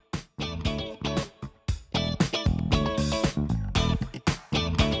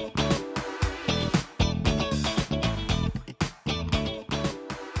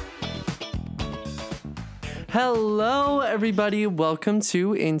Hello, everybody. Welcome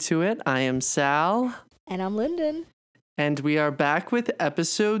to Into It. I am Sal. And I'm Lyndon. And we are back with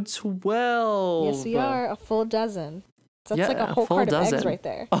episode 12. Yes, we are. A full dozen. So that's like a whole carton of eggs right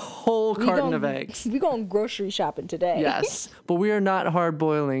there. A whole carton of eggs. We're going grocery shopping today. Yes, but we are not hard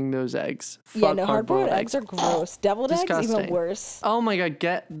boiling those eggs. Yeah, no, hard-boiled eggs are gross. Deviled eggs, even worse. Oh my God,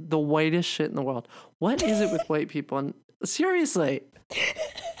 get the whitest shit in the world. What is it with white people? And seriously.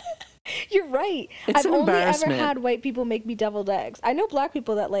 You're right. It's I've an only ever embarrassment. had white people make me deviled eggs. I know black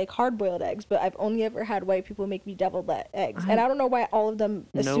people that like hard-boiled eggs, but I've only ever had white people make me deviled eggs. And I don't know why all of them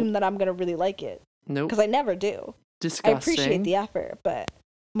assume that I'm going to really like it. Nope. Because I never do. Disgusting. I appreciate the effort, but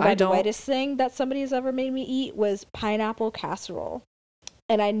the whitest thing that somebody has ever made me eat was pineapple casserole.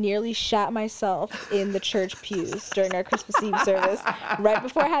 And I nearly shat myself in the church pews during our Christmas Eve service right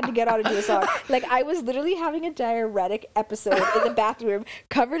before I had to get on and do a song. Like, I was literally having a diuretic episode in the bathroom,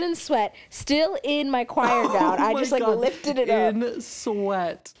 covered in sweat, still in my choir gown. I just, lifted it up. In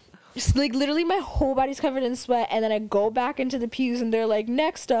sweat. Just, literally my whole body's covered in sweat. And then I go back into the pews, and they're like,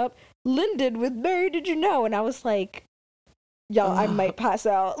 next up, Lyndon with Mary Did You Know? And I was like, y'all, I might pass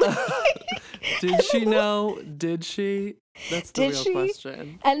out. Did she know? Did she? That's the real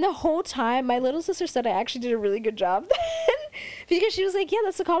question. And the whole time, my little sister said I actually did a really good job then. Because she was like, yeah,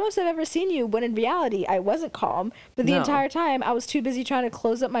 that's the calmest I've ever seen you. When in reality, I wasn't calm. But the entire time, I was too busy trying to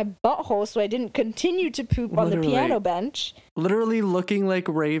close up my butthole so I didn't continue to poop on the piano bench. Literally looking like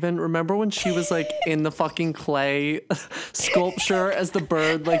Raven. Remember when she was like in the fucking clay sculpture as the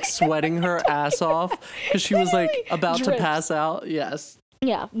bird, like sweating her ass off because she was like about to pass out? Yes.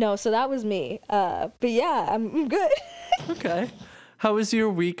 Yeah, no, so that was me. But yeah, I'm good. Okay. How has your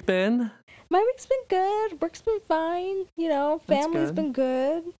week been? My week's been good. Work's been fine. You know, family's been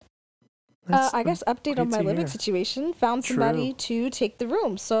good. I guess update on my living situation. Found somebody to take the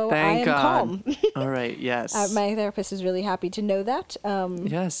room, so Thank I am God. Calm. All right, yes. My therapist is really happy to know that.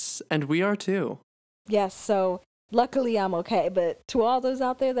 Yes, and we are too. Yes, so luckily I'm okay. But to all those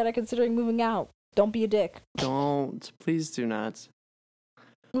out there that are considering moving out, don't be a dick. Don't. Please do not.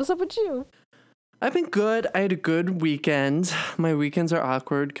 What's up with you? I've been good. I had a good weekend. My weekends are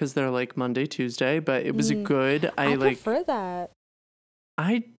awkward because they're like Monday, Tuesday, but it was a good. I prefer that.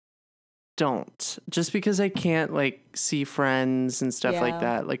 I don't. Just because I can't like see friends and stuff like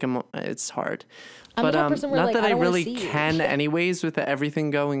that. Like it's hard. But not that I really can anyways with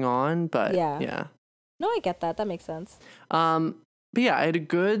everything going on, but yeah. No, I get that. That makes sense. But yeah, I had a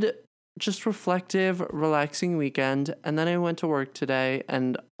good, just reflective, relaxing weekend, and then I went to work today,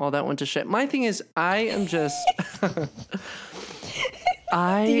 and all that went to shit. My thing is, I am just, the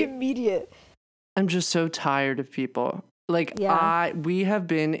immediate. I'm just so tired of people. Like, we have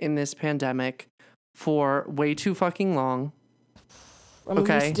been in this pandemic for way too fucking long. I mean,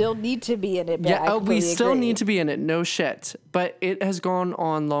 we still need to be in it. But we still need to be in it. No shit. But it has gone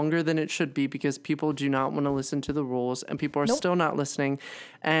on longer than it should be because people do not want to listen to the rules and people are still not listening.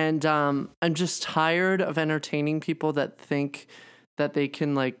 And I'm just tired of entertaining people that think that they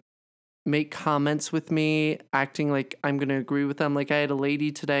can like make comments with me, acting like I'm going to agree with them. Like I had a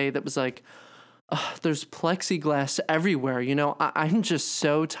lady today that was like, there's plexiglass everywhere. You know, I'm just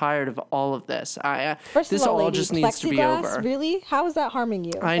so tired of all of this. This all just needs to be over. Really? How is that harming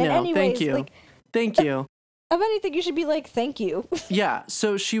you? I know. Anyways, thank you. Thank you. If anything, you should be like, thank you. Yeah.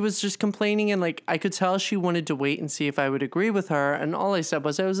 So she was just complaining and like, I could tell she wanted to wait and see if I would agree with her. And all I said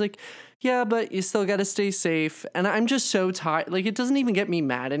was, I was like, yeah, but you still got to stay safe. And I'm just so tired. Like, it doesn't even get me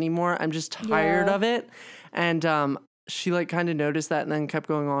mad anymore. I'm just tired of it. And, she like kind of noticed that and then kept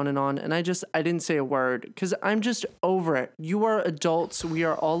going on. And I didn't say a word because I'm just over it. You are adults. We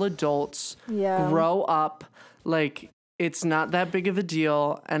are all adults. Yeah. Grow up. Like, it's not that big of a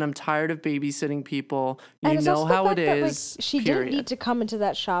deal. And I'm tired of babysitting people. You know how it is. She didn't need to come into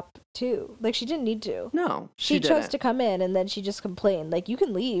that shop too. Like, she didn't need to. No, she chose to come in and then she just complained. Like, you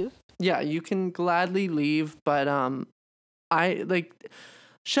can leave. Yeah, you can gladly leave. But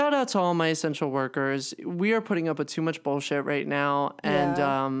shout out to all my essential workers. We are putting up with too much bullshit right now.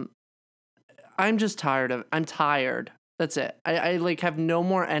 And I'm just tired I'm tired. That's it. I like have no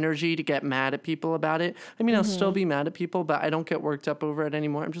more energy to get mad at people about it. I mean, I'll still be mad at people, but I don't get worked up over it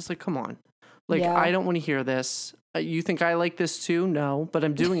anymore. I'm just like, come on. Like, I don't want to hear this. You think I like this too? No, but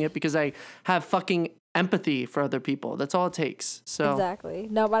I'm doing it because I have fucking empathy for other people. That's all it takes. So exactly.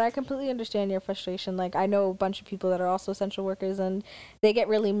 No, but I completely understand your frustration. Like, I know a bunch of people that are also essential workers and they get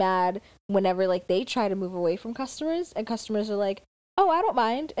really mad whenever like they try to move away from customers and customers are like, oh, I don't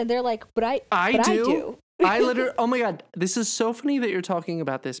mind. And they're like, but I do. I literally, oh my God, this is so funny that you're talking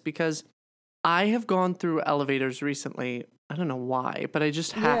about this because I have gone through elevators recently. I don't know why, but I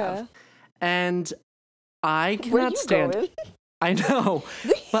just have. Yeah. And I cannot stand. Going? I know,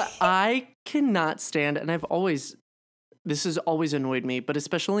 but I cannot stand, and this has always annoyed me, but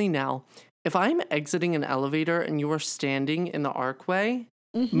especially now, if I'm exiting an elevator and you are standing in the archway,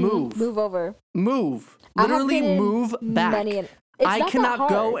 move over. Move. Literally move back. I cannot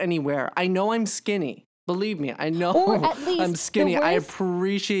go anywhere. I know I'm skinny. Believe me, I know I'm skinny. I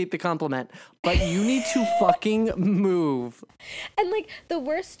appreciate the compliment, but you need to fucking move. And like the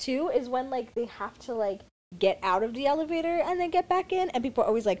worst too is when like they have to like get out of the elevator and then get back in, and people are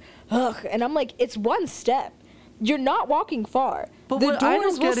always like, ugh, and I'm like, it's one step. You're not walking far. But the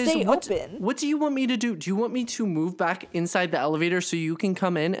doors will stay open. What do you want me to do? Do you want me to move back inside the elevator so you can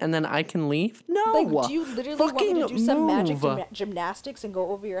come in and then I can leave? No. Like, do you literally want me to do some magic gymnastics and go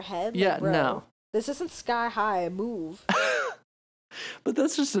over your head? Yeah, like, bro, no. This isn't Sky High. Move. But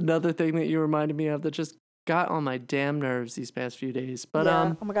that's just another thing that you reminded me of that just got on my damn nerves these past few days. But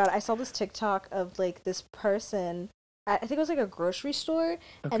yeah. Oh my God, I saw this TikTok of like this person at, I think it was like a grocery store,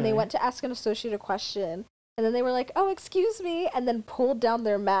 and they went to ask an associate a question. And then they were like, oh, excuse me, and then pulled down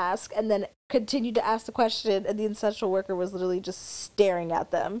their mask and then continued to ask the question, and the essential worker was literally just staring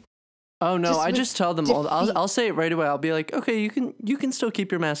at them. Oh, no, I just tell them, I'll say it right away. I'll be like, okay, you can still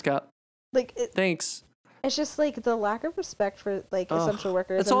keep your mask up. Like, thanks. It's just like the lack of respect for like essential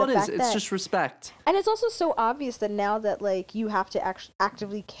workers. That's all it is. It's just respect. And it's also so obvious that now that like you have to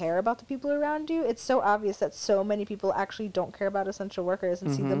actively care about the people around you, it's so obvious that so many people actually don't care about essential workers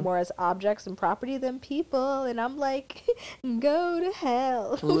and see them more as objects and property than people. And I'm like, go to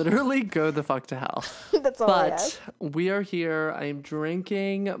hell. Literally go the fuck to hell. That's all I ask. But we are here. I am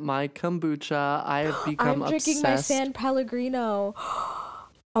drinking my kombucha. I have become obsessed. I'm drinking my San Pellegrino.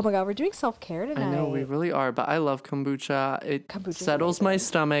 Oh my God, we're doing self-care tonight. I know, we really are, but I love kombucha. It settles my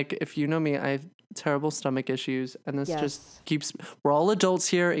stomach. If you know me, I have terrible stomach issues, and this just keeps, we're all adults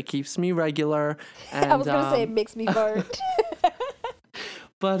here, it keeps me regular. And, I was going to say it makes me fart.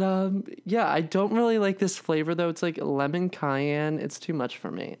 But yeah, I don't really like this flavor though. It's like lemon cayenne. It's too much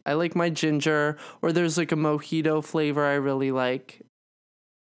for me. I like my ginger, or there's like a mojito flavor I really like.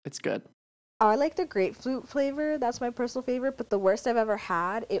 It's good. I like the grapefruit flavor. That's my personal favorite. But the worst I've ever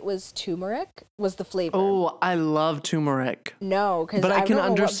had, it was turmeric, was the flavor. Oh, I love turmeric. No, because I can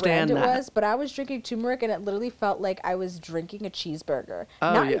understand what brand it was, but I was drinking turmeric and it literally felt like I was drinking a cheeseburger.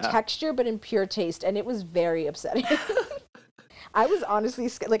 Oh, Not in texture, but in pure taste. And it was very upsetting. I was honestly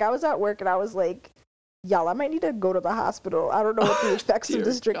scared. Like, I was at work and I was like, y'all, I might need to go to the hospital. I don't know what the effects of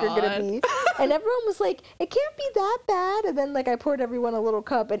this drink are going to be. And everyone was like, it can't be that bad. And then, like, I poured everyone a little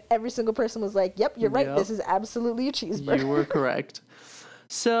cup, and every single person was like, yep, you're right. This is absolutely a cheeseburger. You were correct.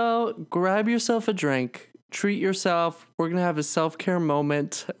 So grab yourself a drink. Treat yourself. We're going to have a self-care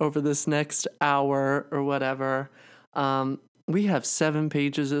moment over this next hour or whatever. We have 7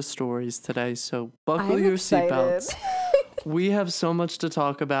 pages of stories today, so buckle your seatbelts. We have so much to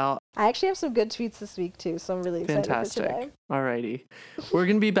talk about. I actually have some good tweets this week, too, so I'm really excited for today. Alrighty. We're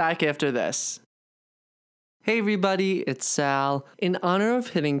going to be back after this. Hey everybody, it's Sal. In honor of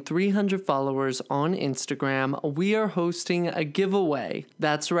hitting 300 followers on Instagram, we are hosting a giveaway.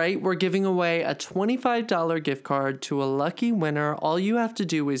 That's right, we're giving away a $25 gift card to a lucky winner. All you have to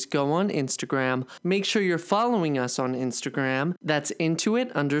do is go on Instagram, make sure you're following us on Instagram, that's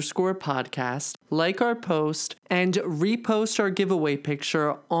intoit_podcast, like our post, and repost our giveaway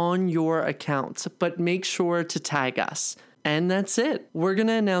picture on your account, but make sure to tag us. And that's it. We're going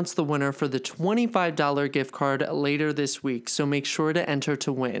to announce the winner for the $25 gift card later this week, so make sure to enter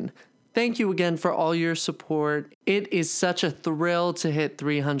to win. Thank you again for all your support. It is such a thrill to hit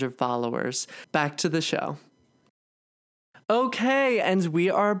 300 followers. Back to the show. Okay, and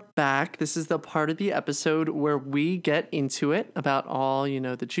we are back. This is the part of the episode where we get into it about all,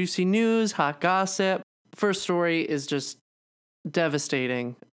 the juicy news, hot gossip. First story is just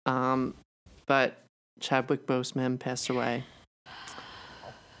devastating, but Chadwick Boseman passed away.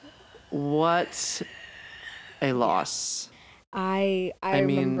 What a loss. I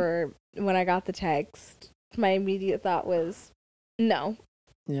remember when I got the text, my immediate thought was, no.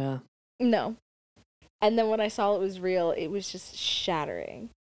 Yeah. No. And then when I saw it was real, it was just shattering.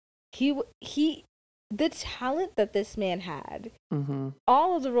 The talent that this man had,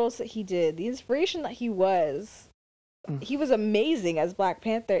 all of the roles that he did, the inspiration that he was amazing as Black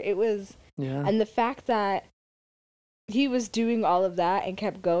Panther. It was, and the fact that he was doing all of that and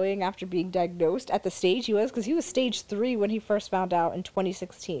kept going after being diagnosed at the stage he was, because he was stage 3 when he first found out in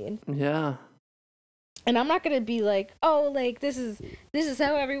 2016. Yeah. And I'm not going to be like, oh, like, this is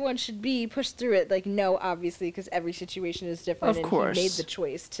how everyone should be, push through it. Like, no, obviously, because every situation is different. Of course. He made the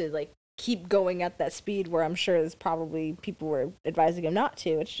choice to, like, keep going at that speed where I'm sure there's probably people were advising him not to.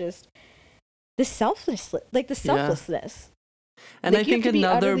 It's just, the selflessness. And like, I think you have to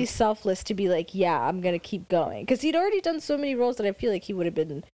another... be utterly selfless to be like, yeah, I'm going to keep going. Because he'd already done so many roles that I feel like he would have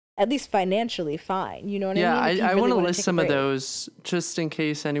been at least financially fine. You know what I mean? Yeah, I want to list some of those just in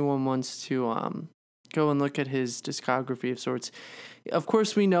case anyone wants to go and look at his discography of sorts. Of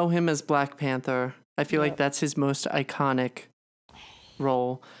course, we know him as Black Panther. I feel like that's his most iconic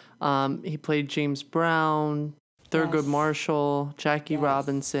role. He played James Brown, Thurgood Marshall, Jackie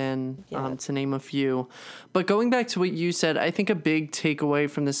Robinson, to name a few. But going back to what you said, I think a big takeaway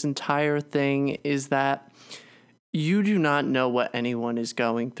from this entire thing is that you do not know what anyone is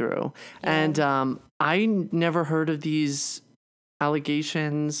going through. Yeah. And I never heard of these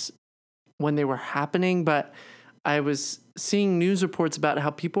allegations when they were happening, but I was seeing news reports about how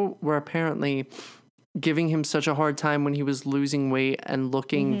people were apparently giving him such a hard time when he was losing weight and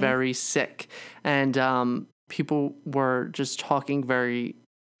looking very sick. And people were just talking very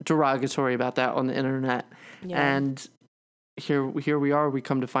derogatory about that on the internet. Yeah. And here we are. We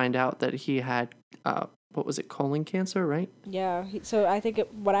come to find out that he had, what was it, colon cancer, right? Yeah. So I think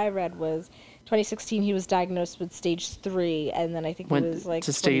what I read was 2016 he was diagnosed with stage 3, and then I think it was like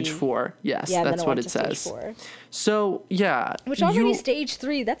to stage 4. Yes, yeah, that's what it says. So yeah, which already stage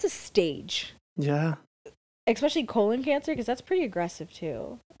 3. That's a stage. Yeah. Especially colon cancer, because that's pretty aggressive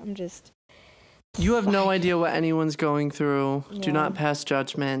too. You have no idea what anyone's going through. Yeah. Do not pass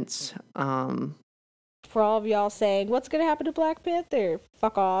judgments. For all of y'all saying, what's going to happen to Black Panther?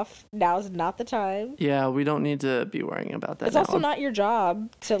 Fuck off. Now's not the time. Yeah, we don't need to be worrying about that. It's also not your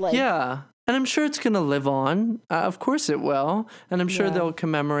job to Yeah, and I'm sure it's going to live on. Of course it will. And I'm sure they'll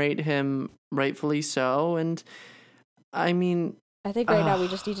commemorate him rightfully so. And I mean... I think right now we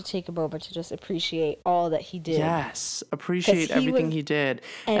just need to take a moment to just appreciate all that he did. Yes, appreciate everything he did.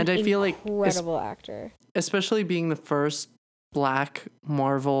 And I feel like incredible actor. Especially being the first Black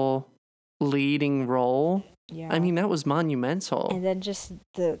Marvel leading role. Yeah. I mean, that was monumental. And then just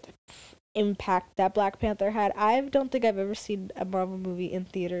the impact that Black Panther had. I don't think I've ever seen a Marvel movie in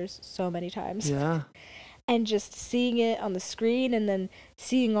theaters so many times. Yeah. And just seeing it on the screen, and then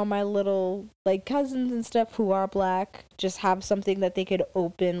seeing all my little like cousins and stuff who are Black just have something that they could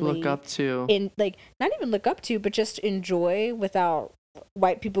openly look up to, not even look up to, but just enjoy without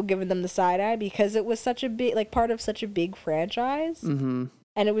white people giving them the side eye, because it was such a big part of such a big franchise. Mm-hmm.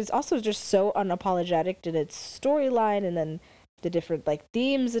 And it was also just so unapologetic in its storyline, and then the different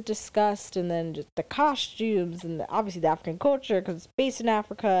themes it discussed, and then just the costumes, and obviously the African culture because it's based in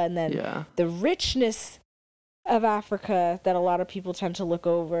Africa, and then the richness of Africa that a lot of people tend to look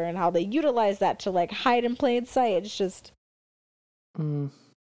over, and how they utilize that to hide in plain sight. It's just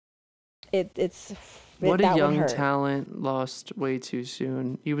it's what a young talent lost way too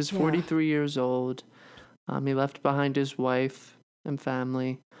soon. He was 43 years old. He left behind his wife and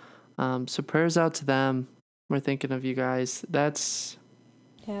family. So prayers out to them. We're thinking of you guys.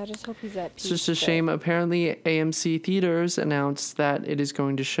 I just hope he's at peace. It's just a shame. Apparently, AMC Theaters announced that it is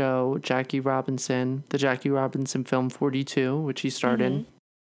going to show the Jackie Robinson film 42, which he starred in,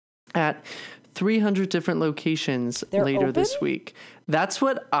 at 300 different locations later this week. That's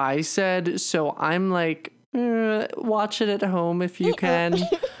what I said. So I'm like, watch it at home if you can.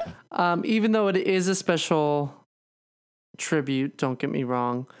 Even though it is a special tribute, don't get me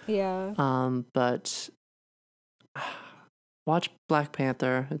wrong. Yeah. But watch Black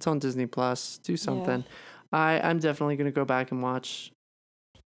Panther. It's on Disney Plus. Do something. Yeah. I'm definitely gonna go back and watch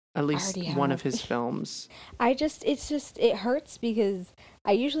at least one of his films. It hurts because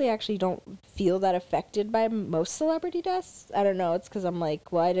I usually actually don't feel that affected by most celebrity deaths. I don't know. It's because I'm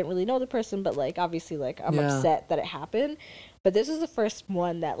like, well, I didn't really know the person, but obviously I'm upset that it happened. But this is the first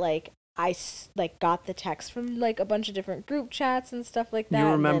one that I got the text from a bunch of different group chats and stuff like that.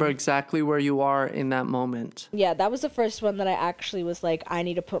 You remember exactly where you are in that moment. Yeah, that was the first one that I actually was like, I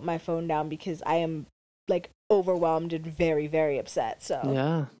need to put my phone down because I am overwhelmed and very, very upset. So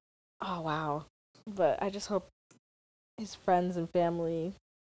yeah. Oh wow. But I just hope his friends and family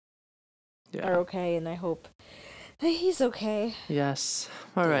are okay, and I hope that he's okay. Yes.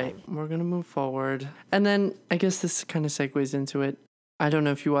 All right. We're gonna move forward. And then I guess this kind of segues into it. I don't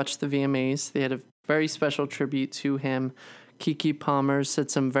know if you watched the VMAs. They had a very special tribute to him. Keke Palmer said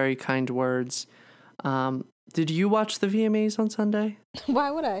some very kind words. Did you watch the VMAs on Sunday?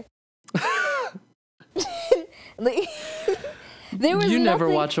 Why would I? You never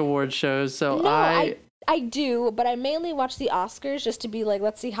watch award shows, so no, I do, but I mainly watch the Oscars just to be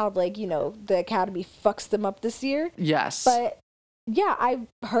let's see how the Academy fucks them up this year. Yes. But yeah, I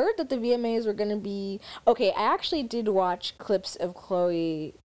heard that the VMAs were going to be... Okay, I actually did watch clips of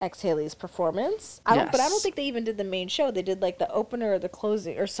Chloe X Haley's performance. But I don't think they even did the main show. They did the opener or the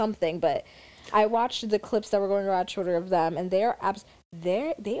closing or something, but I watched the clips that were going around Twitter of them, and they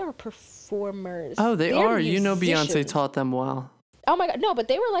are performers. Oh, they are. Musicians. Beyonce taught them well. Oh my God, no, but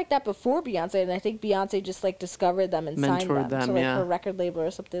they were like that before Beyonce, and I think Beyonce just like discovered them and signed them to like her record label or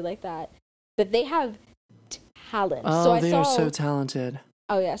something like that. But they have talent. Oh, they are so talented.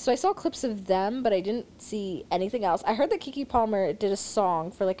 Oh yeah, so I saw clips of them, but I didn't see anything else. I heard that Keke Palmer did a song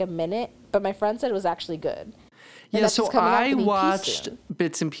for like a minute, but my friend said it was actually good. Yeah, so I watched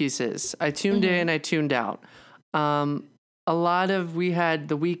bits and pieces. I tuned in, I tuned out. We had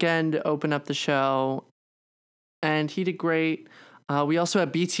The Weeknd open up the show, and he did great. We also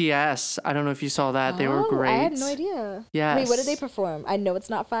had BTS. I don't know if you saw that. They were great. I had no idea. Yes. Wait, what did they perform? I know it's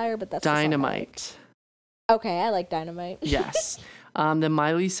not Fire, but that's Dynamite. Okay, I like Dynamite. Yes. Then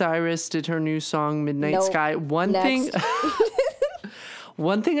Miley Cyrus did her new song, Midnight Sky. One thing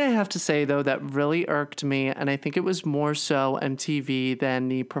I have to say, though, that really irked me, and I think it was more so MTV than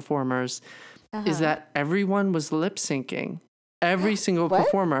the performers, is that everyone was lip syncing. Every single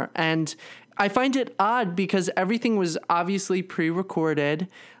performer. And I find it odd because everything was obviously pre-recorded.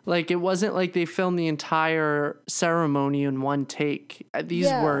 Like, it wasn't like they filmed the entire ceremony in one take.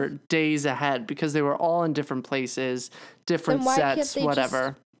 These were days ahead because they were all in different places, different sets,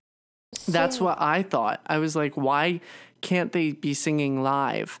 whatever. That's what I thought. I was like, why can't they be singing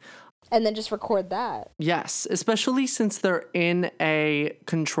live? And then just record that. Yes, especially since they're in a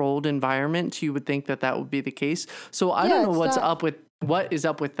controlled environment, you would think that would be the case. So I don't know what is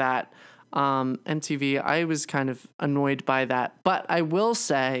up with that. MTV, I was kind of annoyed by that. But I will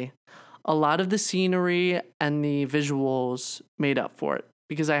say a lot of the scenery and the visuals made up for it.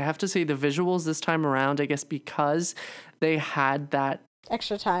 Because I have to say the visuals this time around, I guess because they had that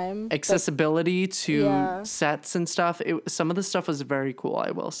extra time, accessibility to sets and stuff. Some of the stuff was very cool,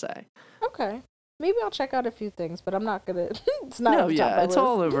 I will say. Okay. Maybe I'll check out a few things, but I'm not gonna. It's not. No, it's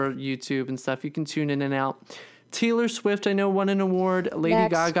all over YouTube and stuff. You can tune in and out. Taylor Swift, I know, won an award. Lady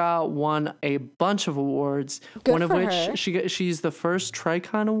Gaga won a bunch of awards. One of which she's the first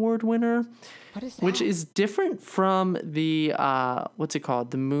Tricon Award winner. What is that? Which is different from the what's it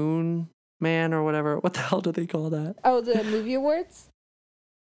called? The Moon Man or whatever. What the hell do they call that? Oh, the movie awards?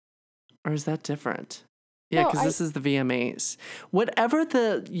 Or is that different? Yeah, because this is the VMAs. Whatever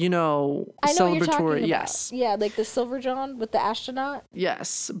the, celebratory, yes. Yeah, like the Silver John with the astronaut.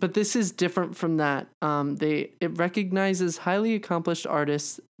 Yes, but this is different from that. It recognizes highly accomplished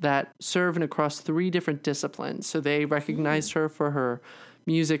artists that serve in across 3 different disciplines. So they recognized her for her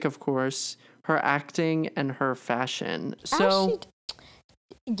music, of course, her acting, and her fashion. So,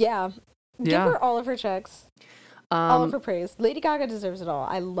 give her all of her checks. All of her praise. Lady Gaga deserves it all.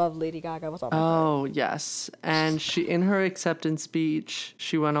 I love Lady Gaga with all my heart. Oh, yes. And she, in her acceptance speech,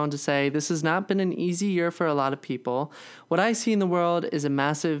 she went on to say, "This has not been an easy year for a lot of people. What I see in the world is a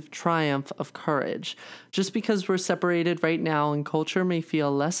massive triumph of courage. Just because we're separated right now and culture may feel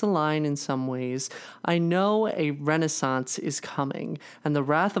less aligned in some ways, I know a renaissance is coming, and the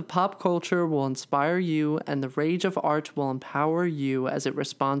wrath of pop culture will inspire you, and the rage of art will empower you as it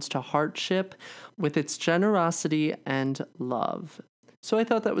responds to hardship with its generosity and love." So I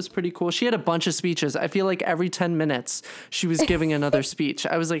thought that was pretty cool. She had a bunch of speeches. I feel like every 10 minutes she was giving another speech.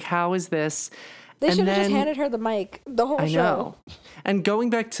 I was like, how is this? They should have just handed her the mic the whole show. I know. And going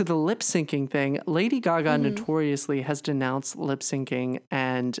back to the lip syncing thing, Lady Gaga notoriously has denounced lip syncing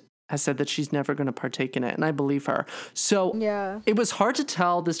and has said that she's never going to partake in it, and I believe her. So it was hard to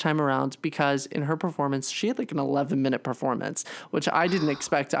tell this time around because in her performance, she had like an 11-minute performance, which I didn't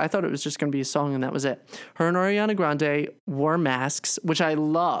expect. I thought it was just going to be a song and that was it. Her and Ariana Grande wore masks, which I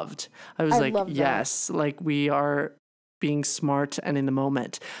loved. I was like, yes, like we are being smart and in the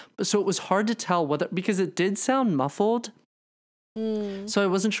moment. So it was hard to tell because it did sound muffled. So I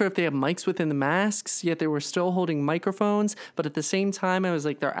wasn't sure if they have mics within the masks, yet they were still holding microphones. But at the same time, I was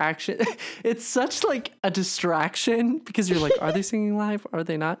like, their action, it's such like a distraction because you're like, are they singing live? Are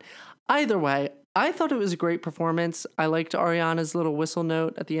they not? Either way, I thought it was a great performance. I liked Ariana's little whistle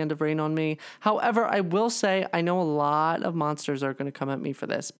note at the end of Rain on Me. However, I will say, I know a lot of monsters are going to come at me for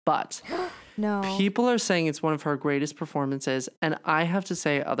this, but people are saying it's one of her greatest performances, and I have to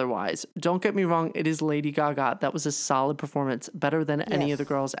say otherwise. Don't get me wrong, it is Lady Gaga. That was a solid performance, better than any of the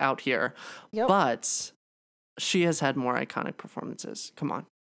girls out here. Yep. But she has had more iconic performances. Come on.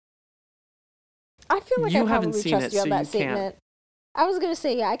 I feel like I probably trust you on that statement. I was going to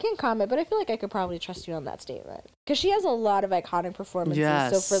say, I can't comment, but I feel like I could probably trust you on that statement. Because she has a lot of iconic performances.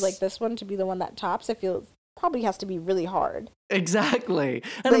 Yes. So for like this one to be the one that tops, I feel it probably has to be really hard. Exactly.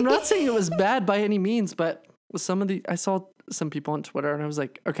 And I'm not saying it was bad by any means, but I saw some people on Twitter and I was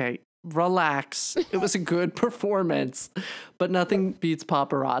like, okay, relax. It was a good performance, but nothing beats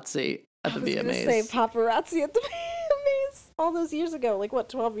paparazzi. at the VMAs. I was going to say paparazzi at the VMAs all those years ago. Like, what,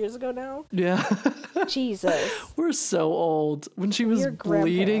 12 years ago now? Yeah. Jesus. We're so old. When she was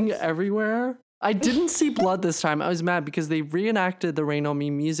bleeding everywhere. I didn't see blood this time. I was mad because they reenacted the Rain on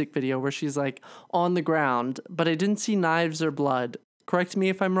Me music video where she's like on the ground, but I didn't see knives or blood. Correct me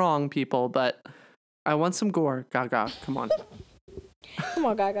if I'm wrong, people, but I want some gore. Gaga, come on. Come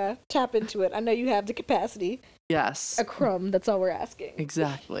on, Gaga. Tap into it. I know you have the capacity. Yes. A crumb. That's all we're asking.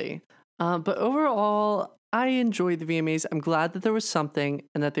 Exactly. But overall, I enjoyed the VMAs. I'm glad that there was something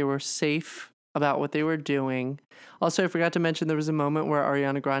and that they were safe about what they were doing. Also, I forgot to mention there was a moment where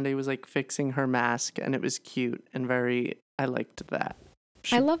Ariana Grande was like fixing her mask and it was cute and I liked that.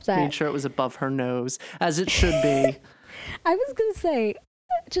 I love that. Made sure it was above her nose, as it should be. I was going to say,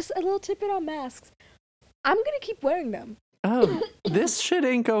 just a little tidbit on masks. I'm going to keep wearing them. Oh, this shit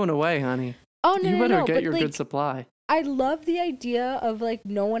ain't going away, honey. Oh, no, you better get your like, good supply. I love the idea of like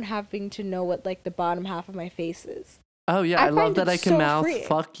no one having to know what like the bottom half of my face is. Oh, yeah. I love that I can mouth freeing.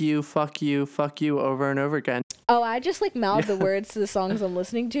 fuck you, fuck you, fuck you over and over again. Oh, I just like mouth the words to the songs I'm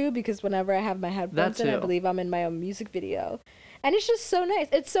listening to because whenever I have my headphones in, I believe I'm in my own music video. And it's just so nice.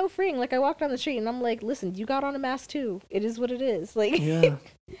 It's so freeing. Like I walk down the street and I'm like, listen, you got on a mask too. It is what it is. Like, yeah.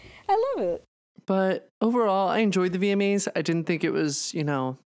 I love it. But overall, I enjoyed the VMAs. I didn't think it was,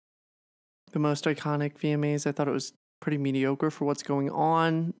 the most iconic VMAs. I thought it was pretty mediocre for what's going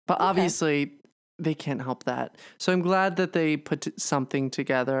on. But obviously, they can't help that. So I'm glad that they put something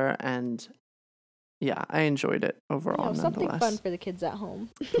together. And yeah, I enjoyed it overall. Something fun for the kids at home.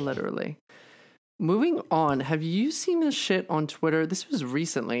 Literally. Moving on, have you seen this shit on Twitter? This was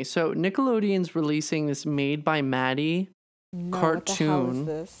recently. So Nickelodeon's releasing this Made by Maddie cartoon. What the hell is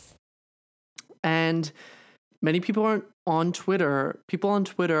this? And many people are on Twitter. People on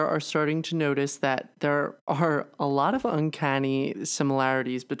Twitter are starting to notice that there are a lot of uncanny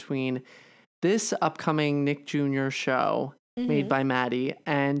similarities between this upcoming Nick Jr. show Made by Maddie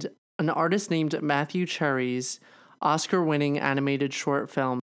and an artist named Matthew Cherry's Oscar-winning animated short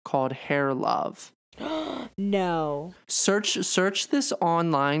film called Hair Love. No. Search this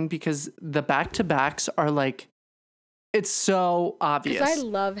online because the back-to-backs are like, it's so obvious. Because I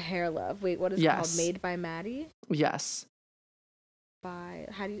love Hair Love. Wait, what is it called? Made by Maddie? Yes. How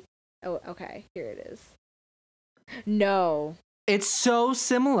do you... Oh, okay. Here it is. No. It's so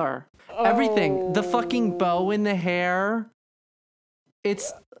similar. Oh. Everything. The fucking bow in the hair.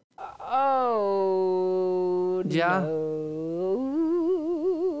 It's... Oh, yeah.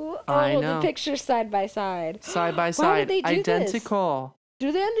 No. I know. The pictures side by side. Side by side. Why would they do identical. This?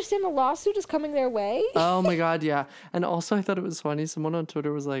 Do they understand the lawsuit is coming their way? Oh my god, yeah. And also I thought it was funny. Someone on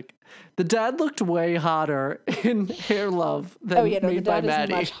Twitter was like, the dad looked way hotter in Hair Love than Made by Maddie. The dad is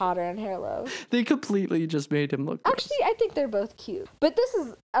much hotter in Hair Love. They completely just made him look Actually, gross. I think they're both cute. But this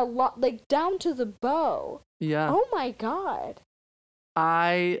is a lot, like, down to the bow. Yeah. Oh my god.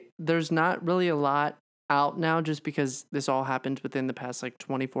 There's not really a lot out now just because this all happened within the past like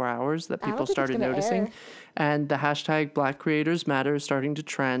 24 hours that people started noticing. And the hashtag Black Creators Matter is starting to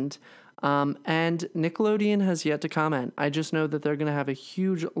trend. And Nickelodeon has yet to comment. I just know that they're going to have a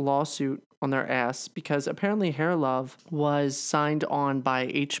huge lawsuit on their ass because apparently Hair Love was signed on by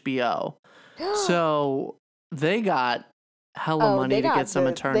HBO. So they got hella money to get some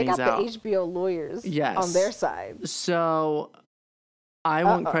attorneys out. They got the HBO lawyers on their side. So I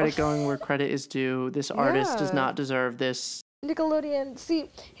want credit going where credit is due. This artist does not deserve this. Nickelodeon, see,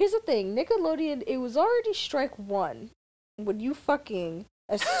 here's the thing. Nickelodeon, it was already strike one when you fucking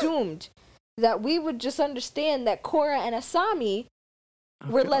assumed that we would just understand that Korra and Asami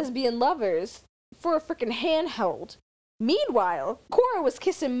were lesbian lovers for a freaking handheld. Meanwhile, Korra was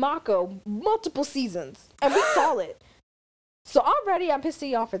kissing Mako multiple seasons, and we saw it. So already I'm pissing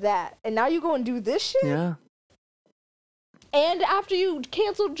you off for that. And now you go and do this shit? Yeah. And after you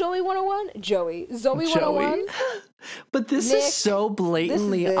canceled Zoe 101? But this Nick, is so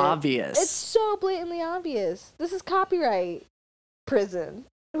blatantly obvious. It's so blatantly obvious. This is copyright. Prison.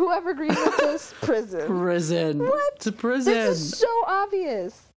 Whoever agrees with this, prison. Prison. What? To prison. This is so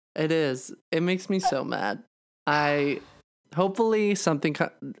obvious. It is. It makes me so mad. Hopefully something...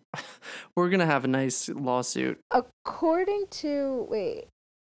 We're going to have a nice lawsuit. According to...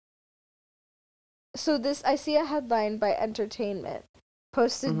 So I see a headline by Entertainment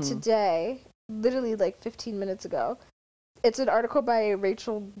posted today, literally like 15 minutes ago. It's an article by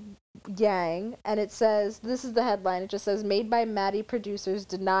Rachel Yang, and it says, this is the headline, it just says, Made by Maddie producers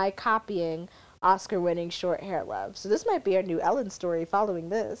deny copying Oscar-winning short Hair Love. So this might be our new Ellen story following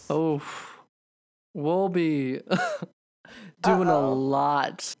this. Oh, we'll be doing a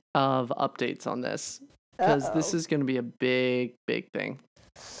lot of updates on this, because this is going to be a big, big thing.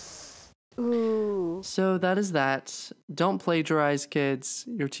 Ooh. So that is that. Don't plagiarize, kids.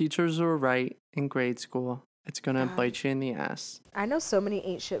 Your teachers were right in grade school. It's going to bite you in the ass. I know so many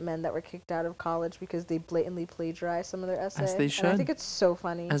ain't shit men that were kicked out of college because they blatantly plagiarized some of their essays. As they should. And I think it's so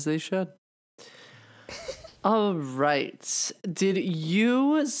funny. As they should. All right. Did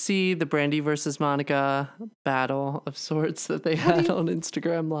you see the Brandy versus Monica battle of sorts that they had on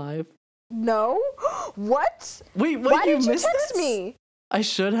Instagram Live? No. What? Wait, why you did you missed text this? me? I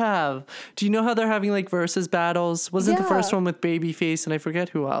should have. Do you know how they're having like versus battles? Wasn't the first one with Babyface and I forget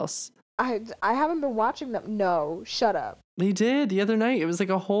who else? I haven't been watching them. No, shut up. They did the other night. It was like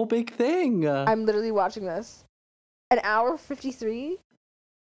a whole big thing. I'm literally watching this. An hour 53?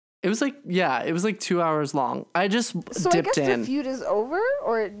 It was like, it was like 2 hours long. I just dipped in. So I guess the feud is over,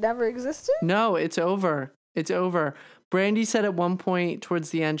 or it never existed? No, it's over. It's over. Brandy said at one point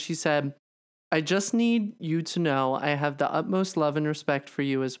towards the end, she said, I just need you to know I have the utmost love and respect for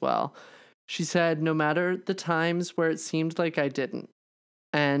you as well. She said, no matter the times where it seemed like I didn't.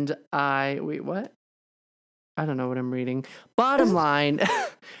 And wait, what? I don't know what I'm reading. Bottom line,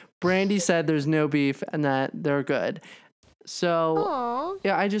 Brandy said there's no beef and that they're good. So, Aww.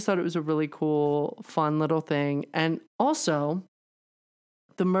 Yeah, I just thought it was a really cool, fun little thing. And also,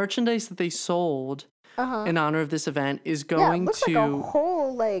 the merchandise that they sold in honor of this event is going it looks to... like a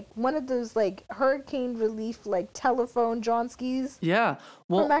whole, like, one of those, like, hurricane relief, like, telephone John skis. Yeah.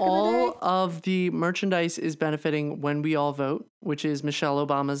 Well, all of the merchandise is benefiting When We All Vote, which is Michelle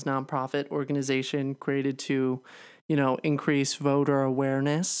Obama's nonprofit organization created to, increase voter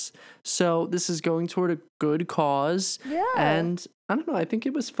awareness. So this is going toward a good cause. Yeah. And I don't know, I think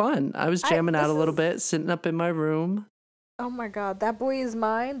it was fun. I was jamming out a little bit, sitting up in my room. Oh my God, That Boy Is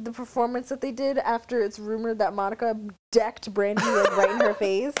Mine, the performance that they did after it's rumored that Monica decked Brandy like right in her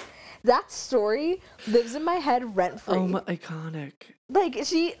face. That story lives in my head rent-free. Oh, iconic. Like,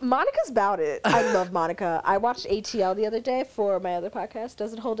 Monica's about it. I love Monica. I watched ATL the other day for my other podcast,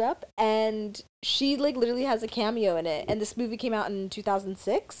 Does It Hold Up? And she, like, literally has a cameo in it. And this movie came out in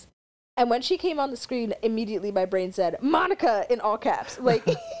 2006. And when she came on the screen, immediately my brain said, Monica, in all caps. Like...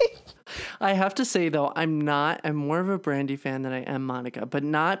 I have to say, though, I'm more of a Brandy fan than I am Monica. But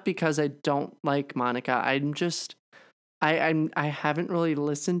not because I don't like Monica. I'm just... I haven't really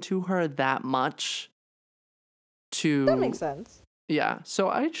listened to her that much That makes sense. Yeah, so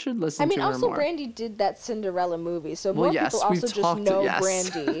I should listen to her more. I mean, also Brandy did that Cinderella movie, so more people also just know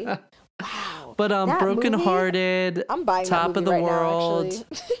Brandy. Wow. But Broken Hearted, I'm buying Top of the right World.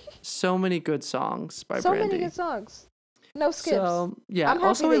 Now, so many good songs by Brandy. So many good songs. No skips. So, yeah,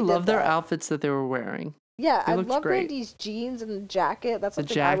 also I love their outfits that they were wearing. Yeah, I love Brandy's jeans and the jacket. That's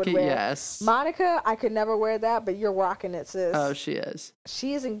something I would wear. Yes. Monica, I could never wear that, but you're rocking it, sis. Oh, she is.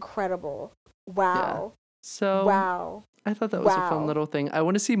 She is incredible. Wow. Yeah. So wow. I thought that was a fun little thing. I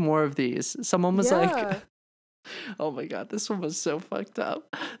want to see more of these. Someone was like, oh my God, this one was so fucked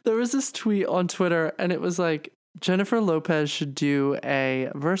up. There was this tweet on Twitter and it was like, Jennifer Lopez should do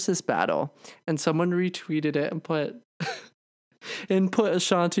a versus battle. And someone retweeted it and put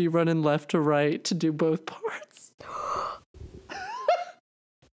Ashanti running left to right to do both parts.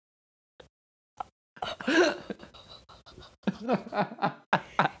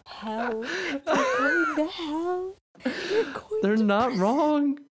 Hell. You're going to hell. They're not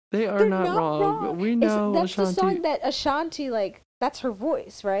wrong. They are not wrong. But we know that's Ashanti. The song that Ashanti, like, that's her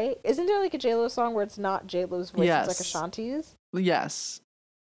voice, right? Isn't there like a J-Lo song where it's not J-Lo's voice, yes. It's like Ashanti's? Yes.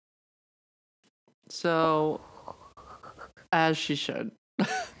 So, as she should.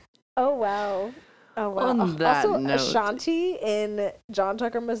 Oh, wow. Oh, wow. On that also, note, Ashanti in John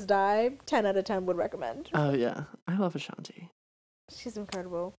Tucker Must Die, 10 out of 10 would recommend. Oh, yeah. I love Ashanti. She's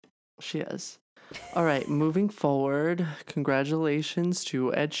incredible. She is. All right, moving forward, congratulations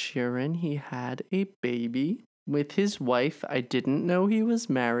to Ed Sheeran. He had a baby with his wife. I didn't know he was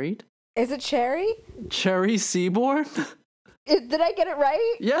married. Is it Cherry? Cherry Seaborn? Did I get it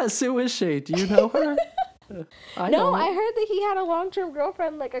right? Yes, it was she. Do you know her? I heard that he had a long-term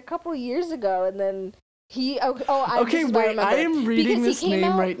girlfriend like a couple years ago, and then he... Okay, wait, I am reading this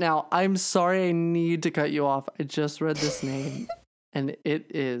name right now. I'm sorry, I need to cut you off. I just read this name, and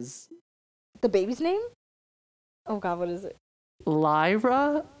it is... The baby's name? Oh, God, what is it?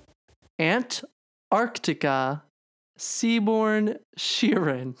 Lyra Antarctica Seaborn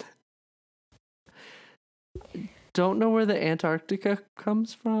Sheeran. Don't know where the Antarctica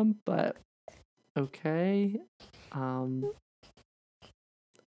comes from, but okay. And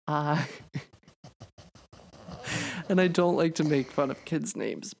I don't like to make fun of kids'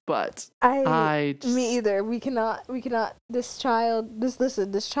 names, but I just... Me either. We cannot, this child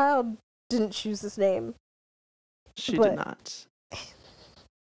didn't choose this name. She did not.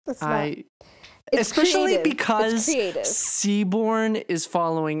 It's especially creative. because Seaborn is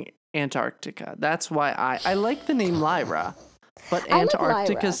following Antarctica. That's why I like the name Lyra, but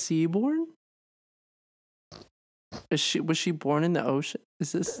Antarctica like Seaborn? Was she born in the ocean?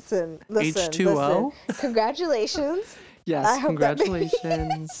 Is this H2O? Listen. Congratulations. Yes,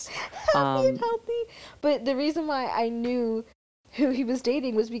 congratulations. Happy and healthy. But the reason why I knew who he was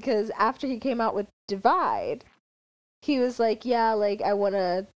dating was because after he came out with Divide, he was like, yeah, like, I want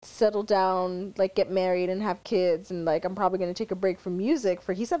to settle down, like, get married and have kids, and, like, I'm probably going to take a break from music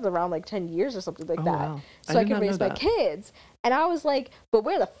for, he said, around, like, 10 years or something like that. Wow. So I can raise my kids. And I was like, but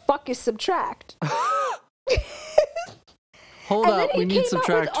where the fuck is Subtract? Hold up, we need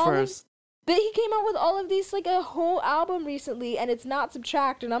Subtract first. But he came out with all of these, like, a whole album recently, and it's not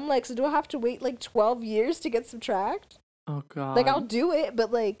Subtract. And I'm like, so do I have to wait, like, 12 years to get Subtract? Oh, God. Like, I'll do it,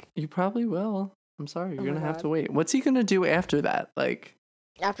 but, like... You probably will. I'm sorry, you're going to have to wait. What's he going to do after that? Like...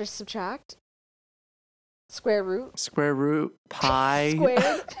 After Subtract? Square root? Square root, pi...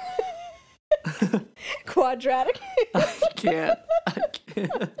 Squared? Quadratic? I can't.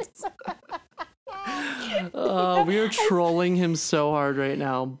 Oh, we are trolling him so hard right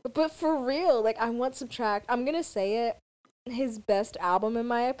now. But for real, like, I want Subtract. I'm going to say it. His best album, in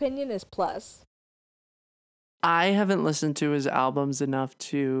my opinion, is Plus. I haven't listened to his albums enough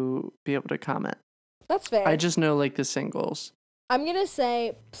to be able to comment. That's fair. I just know, like, the singles. I'm going to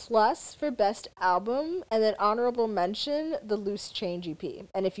say Plus for best album, and then honorable mention, the Loose Change EP.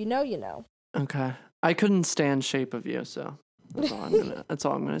 And if you know, you know. Okay. I couldn't stand Shape of You, so that's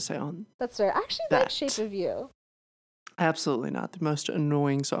all I'm gonna say on That's fair. I actually like Shape of You. Absolutely not. The most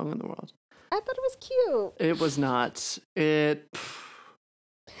annoying song in the world. I thought it was cute. It was not. If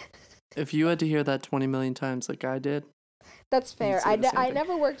you had to hear that 20 million times like I did. That's fair. I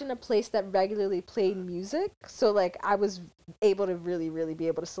never worked in a place that regularly played music, so, like, I was able to really, really be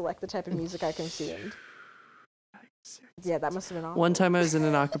able to select the type of music I consumed. Yeah, that must have been awful. One time I was in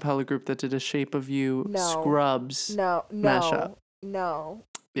an a cappella group that did a Shape of You Scrubs mashup. No.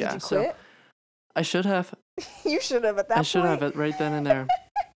 Yeah, did you quit? So I should have. You should have at that point. I should have it right then and there.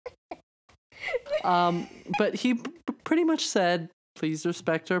 But he pretty much said, please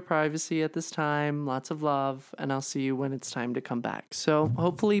respect our privacy at this time. Lots of love, and I'll see you when it's time to come back. So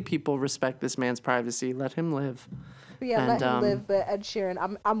hopefully people respect this man's privacy. Let him live. Yeah, let him live. But Ed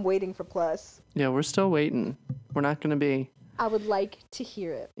Sheeran, I'm waiting for Plus. Yeah, we're still waiting. We're not gonna be. I would like to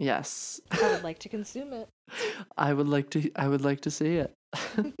hear it. Yes. I would like to consume it. I would like to see it.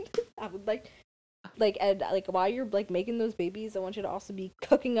 I would like Ed, like, while you're, like, making those babies, I want you to also be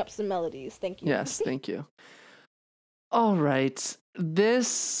cooking up some melodies. Thank you. Yes, thank you. All right.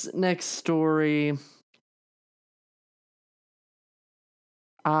 This next story,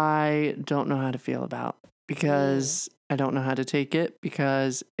 I don't know how to feel about, because I don't know how to take it,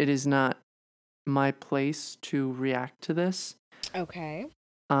 because it is not my place to react to this. Okay.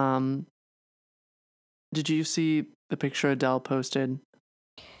 Did you see the picture Adele posted?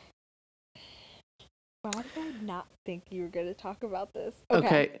 Why did I not think you were going to talk about this?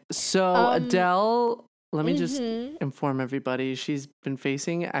 Okay, so Adele, let me just inform everybody. She's been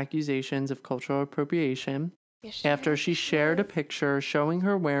facing accusations of cultural appropriation after she shared a picture showing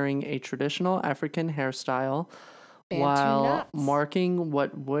her wearing a traditional African hairstyle while marking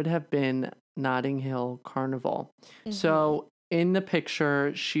what would have been Notting Hill Carnival. So in the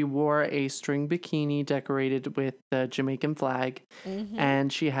picture, she wore a string bikini decorated with the Jamaican flag,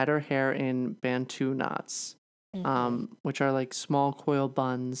 and she had her hair in Bantu knots, which are like small coil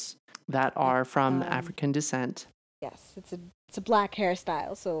buns that are from African descent. Yes, it's a black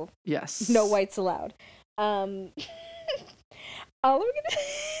hairstyle, so yes, no whites allowed. All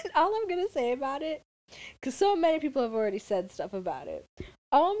I'm gonna say about it, because so many people have already said stuff about it.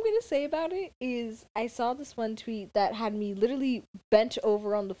 All I'm gonna say about it is I saw this one tweet that had me literally bent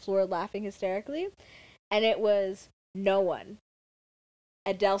over on the floor laughing hysterically, and it was no one.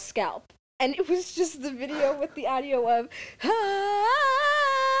 Adele scalp. And it was just the video with the audio of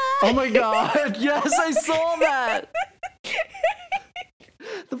oh my god, yes, I saw that.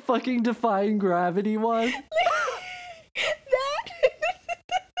 The fucking defying gravity one.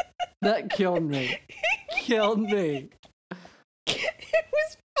 That killed me. It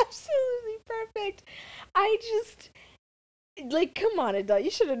was absolutely perfect. I just, like, come on, Adele.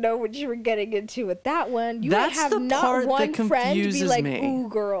 You should have known what you were getting into with that one. You That's would have the not part one that friend be confuses like, me. ooh,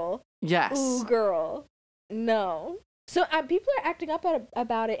 girl. Yes. Ooh, girl. No. So people are acting up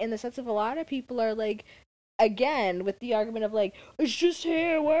about it in the sense of a lot of people are like, again, with the argument of like, it's just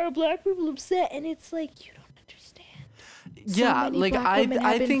hair. Why are black people upset? And it's like, you don't understand. Yeah, so many like black women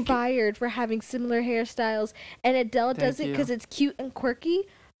have been think fired for having similar hairstyles, and Adele does it because it's cute and quirky.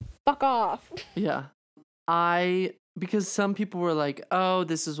 fuck off. Yeah. Because some people were like, oh,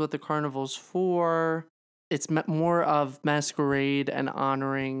 this is what the carnival's for. It's more of masquerade and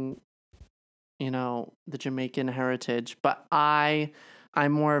honoring, the Jamaican heritage. But I'm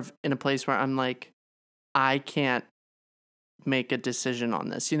more of in a place where I'm like, I can't make a decision on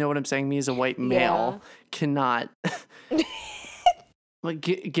this. You know what I'm saying? Me as a white male cannot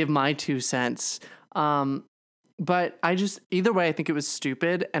give my 2 cents. But either way, I think it was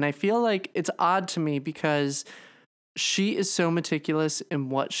stupid. And I feel like it's odd to me because she is so meticulous in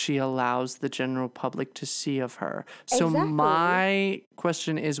what she allows the general public to see of her. So my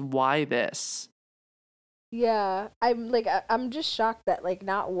question is, why this? Yeah, I'm just shocked that like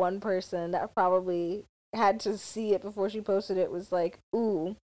not one person that probably had to see it before she posted it was like,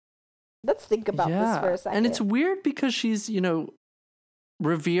 ooh, let's think about this for a second. And it's weird because she's,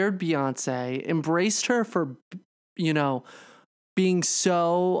 revered Beyonce, embraced her for, being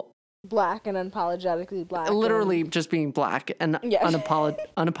so black and unapologetically black. Literally just being black and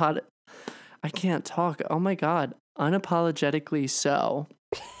unapologetic. I can't talk. Oh my God. Unapologetically so.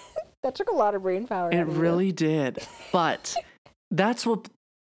 That took a lot of brain power. It really did. But that's what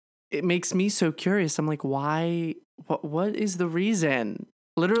it makes me so curious. I'm like, why? What is the reason?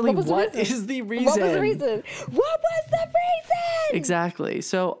 Literally, what is the reason? What was the reason? What was the reason? Exactly.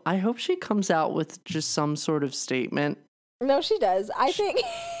 So I hope she comes out with just some sort of statement. No, she does. I think,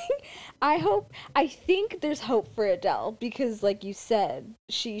 I think there's hope for Adele because, like you said,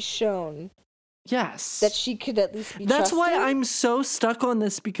 she's shown. Yes. That she could at least be That's trusted. why I'm so stuck on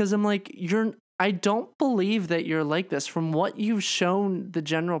this because I'm like, I don't believe that you're like this. From what you've shown the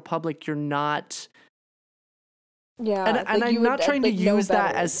general public, you're not. Yeah. And I'm not trying to use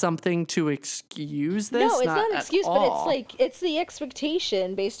that as something to excuse this. No, it's not an excuse, but all. it's the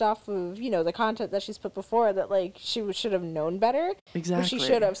expectation based off of, the content that she's put before that like she should have known better. Exactly. Or she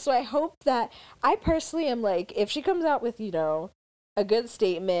should have. So I hope that I personally am like, if she comes out with, a good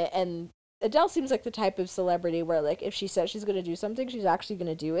statement, and Adele seems like the type of celebrity where like if she says she's going to do something, she's actually going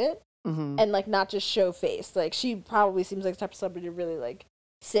to do it. Mm-hmm. And like not just show face. Like she probably seems like the type of celebrity to really like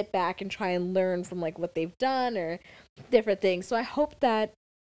sit back and try and learn from like what they've done or different things. So I hope that,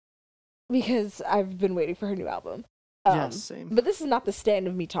 because I've been waiting for her new album. Yes, same. But this is not the stand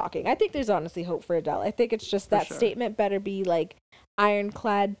of me talking. I think there's honestly hope for Adele. I think it's just that statement better be like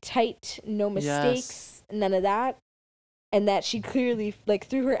ironclad, tight, no mistakes, none of that. And that she clearly, like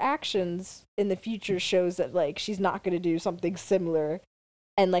through her actions in the future, shows that like she's not going to do something similar.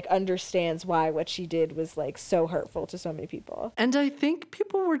 And like understands why what she did was like so hurtful to so many people. And I think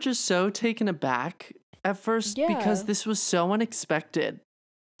people were just so taken aback at first because this was so unexpected.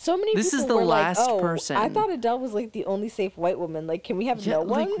 So many this people is the were last like, person. I thought Adele was like the only safe white woman. Like, can we have no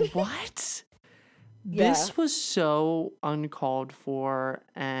one? Like, what? This was so uncalled for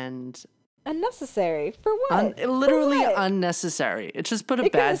and unnecessary. For what? Literally unnecessary. It just put a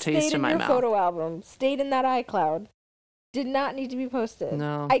bad taste in my mouth. Photo album stayed in that iCloud. Did not need to be posted.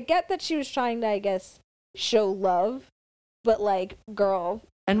 No. I get that she was trying to, I guess, show love, but like, girl.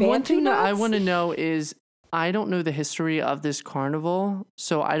 And one thing that I want to know is, I don't know the history of this carnival,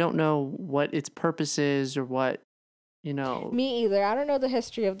 so I don't know what its purpose is or what, Me either. I don't know the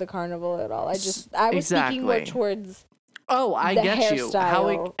history of the carnival at all. I was speaking more towards. Oh, I get you.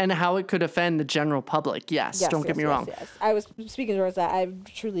 Hairstyle. How it could offend the general public. Yes, don't get me wrong. Yes. I was speaking towards that. I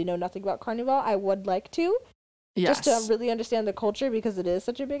truly know nothing about carnival. I would like to. Yes. Just to really understand the culture because it is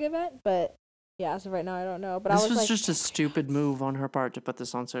such a big event. But yeah, so right now I don't know. But this was just a stupid move on her part to put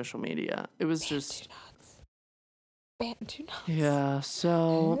this on social media. It was just. Too nuts. Yeah,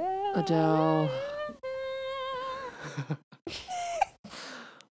 so Adele.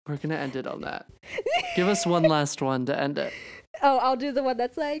 We're gonna end it on that. Give us one last one to end it. Oh, I'll do the one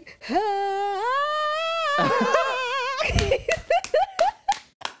that's like.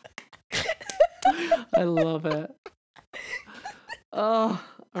 I love it. Oh,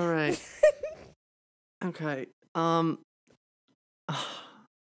 all right. Okay.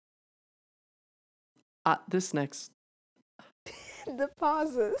 This next. The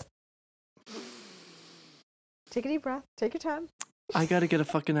pauses. Take a deep breath. Take your time. I gotta get a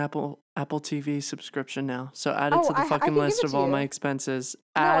fucking Apple TV subscription now. So add it to the fucking list of all my expenses.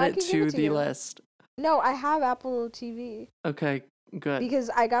 Add it to the list. No, I have Apple TV. Okay, good. Because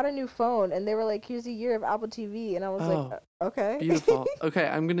I got a new phone and they were like, here's a year of Apple TV. And I was like, okay. Beautiful. Okay,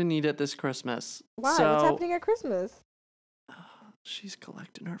 I'm gonna need it this Christmas. Why? What's happening at Christmas? She's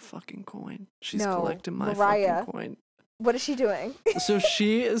collecting her fucking coin. She's collecting my Mariah. fucking coin. What is she doing? So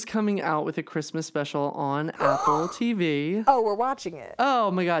she is coming out with a Christmas special on Apple TV. Oh, we're watching it. Oh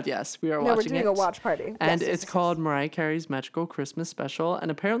my God, yes, we are watching it. No, we're doing a watch party. And it's called Mariah Carey's Magical Christmas Special.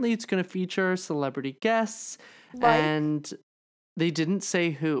 And apparently it's going to feature celebrity guests. Right. And they didn't say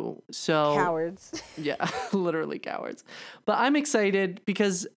who. So cowards. Yeah, literally cowards. But I'm excited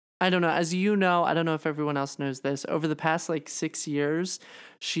because, I don't know, as you know, I don't know if everyone else knows this, over the past like 6 years,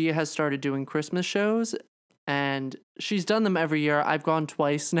 she has started doing Christmas shows. And she's done them every year. I've gone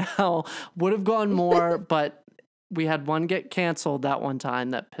twice now. Would have gone more, but we had one get canceled that one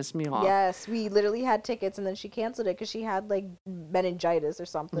time. That pissed me off. Yes, we literally had tickets, and then she canceled it because she had, like, meningitis or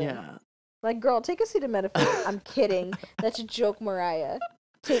something. Yeah. Like, girl, take acetaminophen. I'm kidding. That's a joke, Mariah.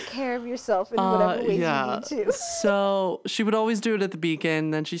 Take care of yourself in whatever ways you need to. So she would always do it at the Beacon.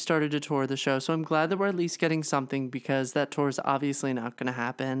 Then she started to tour the show. So I'm glad that we're at least getting something because that tour is obviously not going to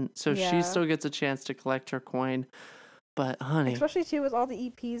happen. So she still gets a chance to collect her coin. But honey. Especially too with all the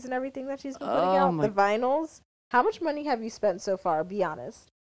EPs and everything that she's been putting out. The vinyls. How much money have you spent so far? Be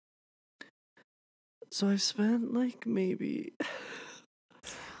honest. So I've spent like maybe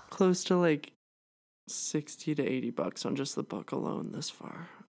close to like $60 to $80 on just the book alone this far.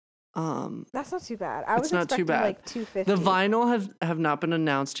 That's not too bad. I was expecting like $250. The vinyl have not been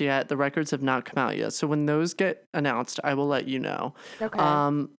announced yet. The records have not come out yet. So when those get announced, I will let you know.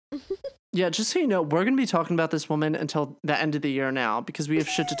 Okay. Yeah, just so you know, we're going to be talking about this woman until the end of the year now because we have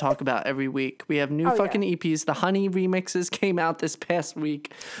shit to talk about every week. We have new EPs. The Honey remixes came out this past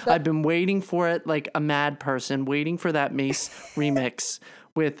week. I've been waiting for it like a mad person, waiting for that Mace remix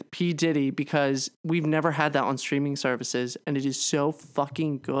with P. Diddy because we've never had that on streaming services and it is so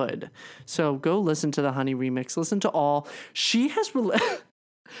fucking good. So go listen to the Honey remix. Listen to all. She has...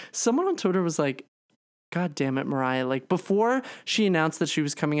 Someone on Twitter was like, God damn it, Mariah. Like, before she announced that she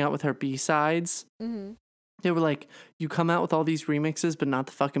was coming out with her B-sides, they were like, you come out with all these remixes, but not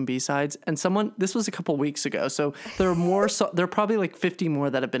the fucking B-sides. And this was a couple weeks ago, so there are more, there are probably like 50 more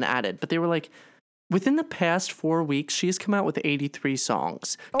that have been added. But they were like, within the past 4 weeks, she has come out with 83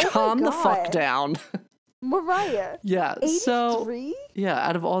 songs. Calm the fuck down. Mariah. Yeah. 83? So, yeah,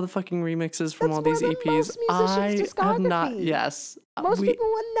 out of all the fucking remixes from all these EPs, I have not, yes. Most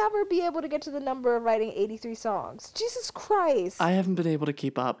people would never be able to get to the number of writing 83 songs. Jesus Christ. I haven't been able to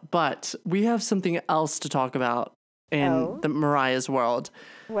keep up, but we have something else to talk about in the Mariah's world.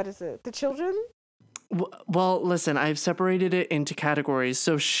 What is it? The children? Well, listen, I've separated it into categories.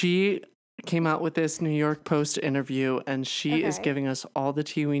 So she came out with this New York Post interview, and she is giving us all the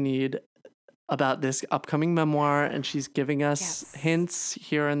tea we need about this upcoming memoir, and she's giving us hints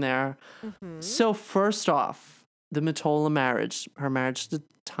here and there. So first off, the Mottola marriage, her marriage to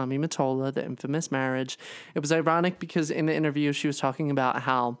Tommy Mottola, the infamous marriage. It was ironic because in the interview she was talking about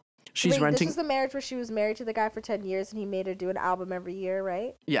how she's renting. This is the marriage where she was married to the guy for 10 years and he made her do an album every year,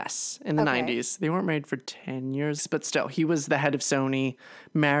 right? Yes, in the 90s. They weren't married for 10 years, but still, he was the head of Sony,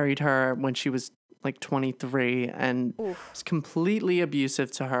 married her when she was like 23 and was completely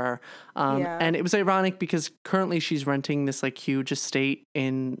abusive to her. And it was ironic because currently she's renting this like huge estate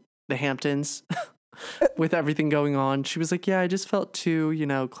in the Hamptons with everything going on. She was like, yeah, I just felt too,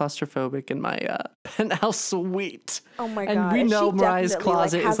 claustrophobic in my penthouse suite. Oh my God. And we know Mariah's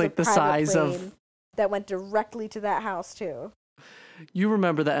closet is like the size of... That went directly to that house too. You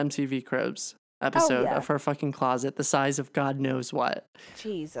remember the MTV Cribs episode of her fucking closet, the size of God knows what.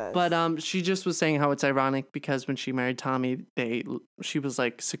 Jesus. But she just was saying how it's ironic because when she married Tommy, she was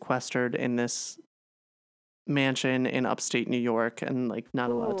like sequestered in this mansion in upstate New York and like not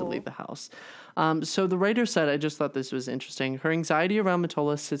allowed to leave the house. So the writer said, I just thought this was interesting. Her anxiety around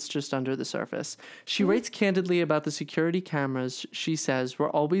Mottola sits just under the surface. She writes candidly about the security cameras. She says, were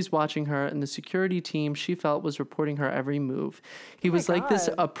always watching her, and the security team she felt was reporting her every move. He was like this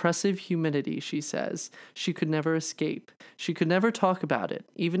oppressive humidity, she says. She could never escape. She could never talk about it,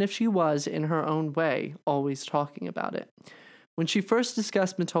 even if she was, in her own way, always talking about it. When she first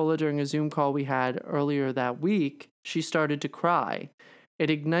discussed Mottola during a Zoom call we had earlier that week, she started to cry. It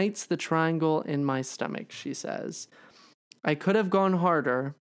ignites the triangle in my stomach, she says. I could have gone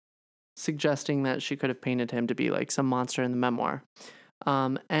harder, suggesting that she could have painted him to be like some monster in the memoir.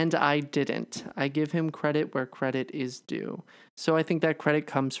 And I didn't. I give him credit where credit is due. So I think that credit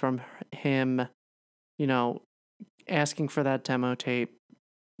comes from him, asking for that demo tape,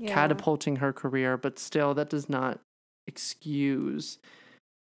 catapulting her career, but still that does not excuse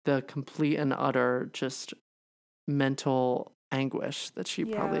the complete and utter just mental anguish that she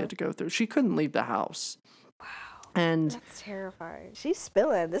probably had to go through. She couldn't leave the house. Wow. And that's terrifying. She's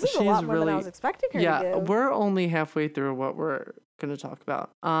spilling. This is a lot more than I was expecting her to give. Yeah, we're only halfway through what we're going to talk about.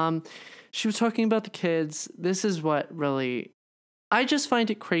 She was talking about the kids. This is what really... I just find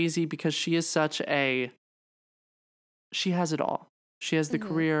it crazy because she is she has it all. She has the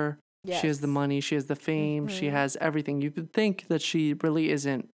career. Yes. She has the money. She has the fame. She has everything. You could think that she really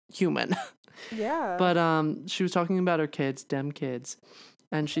isn't human. Yeah. But she was talking about her kids, dem kids.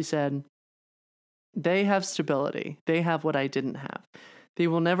 And she said, they have stability. They have what I didn't have. They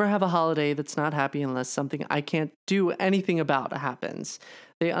will never have a holiday that's not happy unless something I can't do anything about happens.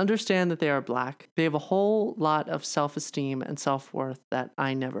 They understand that they are Black. They have a whole lot of self-esteem and self-worth that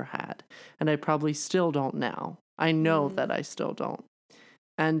I never had. And I probably still don't now. I know that I still don't.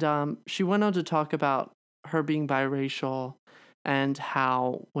 And she went on to talk about her being biracial and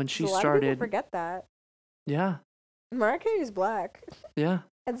how when she started... A lot of people forget that. Yeah. Mariah Carey's Black. Yeah.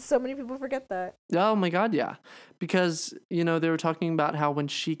 And so many people forget that. Oh my God, yeah. Because, they were talking about how when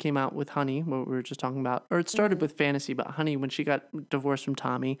she came out with Honey, what we were just talking about, or it started with Fantasy, but Honey, when she got divorced from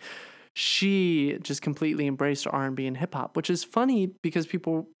Tommy, she just completely embraced R&B and hip hop, which is funny because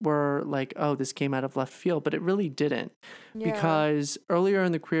people were like, oh, this came out of left field, but it really didn't. Yeah. Because earlier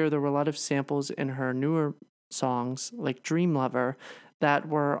in the career, there were a lot of samples in her newer songs, like Dream Lover, that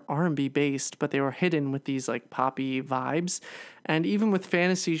were R&B based, but they were hidden with these like poppy vibes. And even with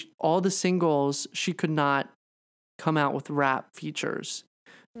Fantasy, all the singles, she could not come out with rap features.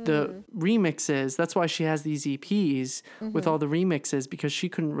 The remixes, that's why she has these EPs with all the remixes, because she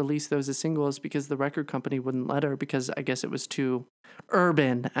couldn't release those as singles because the record company wouldn't let her, because I guess it was too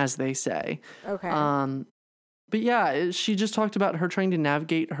urban, as they say. Okay. But yeah, she just talked about her trying to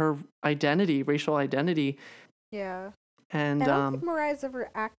navigate her identity, racial identity. Yeah. And I don't think Mariah's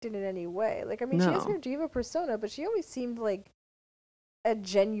ever acted in any way. Like, I mean, she has her diva persona, but she always seemed like a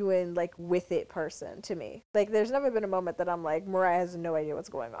genuine, like, with it person to me. Like, there's never been a moment that I'm like, Mariah has no idea what's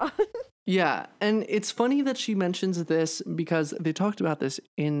going on. Yeah, and it's funny that she mentions this because they talked about this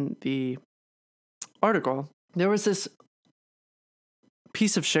in the article. There was this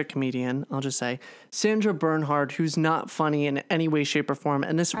piece of shit comedian, I'll just say, Sandra Bernhard, who's not funny in any way, shape, or form.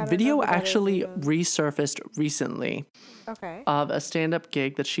 And this video actually resurfaced recently. Okay. Of a stand-up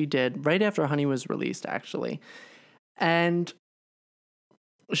gig that she did right after Honey was released, actually. And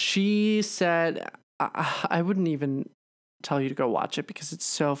she said, I wouldn't even tell you to go watch it because it's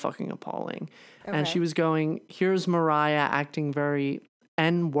so fucking appalling. Okay. And she was going, here's Mariah acting very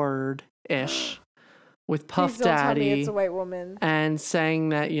N-word-ish. With Puff Please don't Daddy, tell me it's a white woman, and saying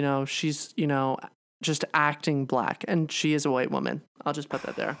that, she's, just acting Black, and she is a white woman. I'll just put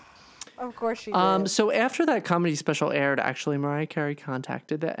that there. Of course she did. So after that comedy special aired, actually, Mariah Carey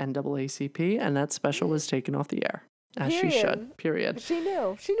contacted the NAACP, and that special was taken off the air, as she should, period. She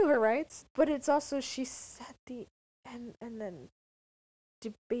knew her rights, but it's also, she said and then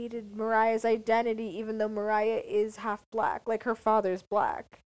debated Mariah's identity, even though Mariah is half Black, like her father's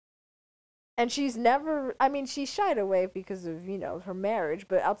Black. And she's never, she shied away because of, her marriage,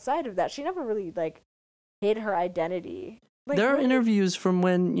 but outside of that, she never really, hid her identity. There are interviews from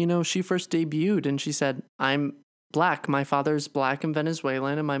when, she first debuted, and she said, I'm Black. My father's Black and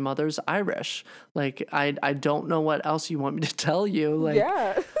Venezuelan, and my mother's Irish. I don't know what else you want me to tell you.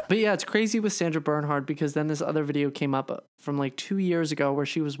 Yeah. But yeah, it's crazy with Sandra Bernhard, because then this other video came up from, 2 years ago, where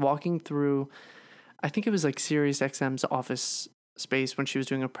she was walking through, I think it was, Sirius XM's office space when she was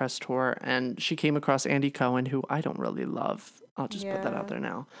doing a press tour, and she came across Andy Cohen, who I don't really love. I'll just put that out there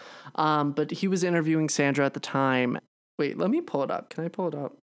now. But he was interviewing Sandra at the time. Wait, let me pull it up. Can I pull it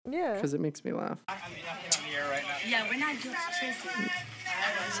up? Yeah. Because it makes me laugh. Yeah, we're not just Tracy.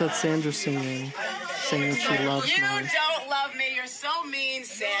 So it's Sandra saying that she loves me. You don't love me. You're so mean,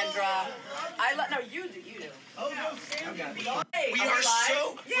 Sandra. No, you do. Oh, no, Sandra. We are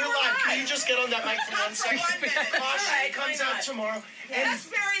so... We're live. Can you just get on that mic for 1 second? It comes out tomorrow. Let's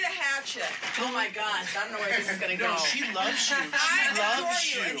bury the hatchet. Oh, my gosh. I don't know where this is going to go. No, she loves you. I adore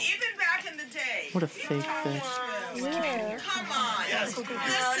you. And even back in the day. What a fake bitch. Yeah. Come on. Yes.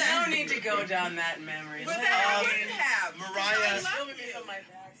 No need to go down that memory. But I wouldn't have. Mariah...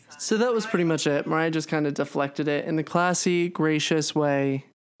 So that was pretty much it. Mariah just kind of deflected it in the classy, gracious way.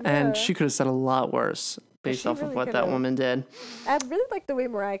 And she could have said a lot worse based off of what that woman did. I really like the way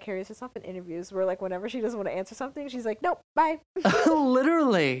Mariah carries herself in interviews, where whenever she doesn't want to answer something, she's like, nope, bye.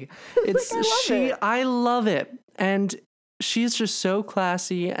 Literally. It's I love it. And she's just so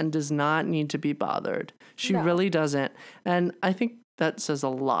classy and does not need to be bothered. She really doesn't. And I think that says a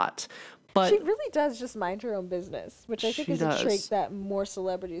lot. But she really does just mind her own business, which I think is a trait that more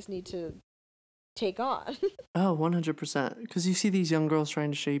celebrities need to take on. Oh, 100%. Because you see these young girls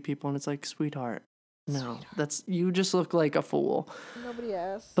trying to shade people, and it's like, sweetheart, No, you just look like a fool. Nobody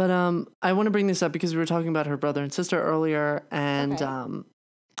asked. But I want to bring this up because we were talking about her brother and sister earlier, and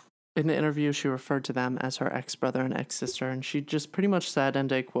in the interview she referred to them as her ex-brother and ex-sister, and she just pretty much said,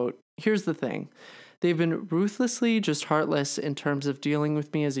 and I quote, "Here's the thing. They've been ruthlessly just heartless in terms of dealing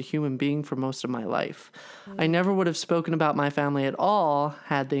with me as a human being for most of my life. I never would have spoken about my family at all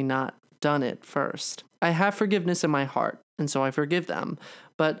had they not done it first. I have forgiveness in my heart, and so I forgive them.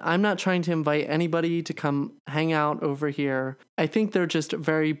 But I'm not trying to invite anybody to come hang out over here. I think they're just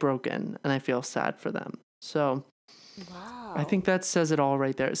very broken, and I feel sad for them." So wow. I think that says it all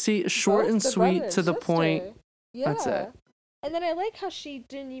right there. See, short and sweet to the point. Yeah. That's it. And then I like how she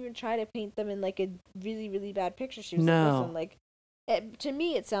didn't even try to paint them in like a really, really bad picture. She was like, listen, to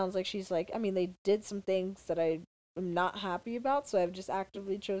me, it sounds like she's like, I mean, they did some things that I am not happy about, so I've just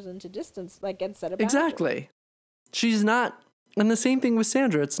actively chosen to distance, like, and set a boundary. Exactly. She's not, and the same thing with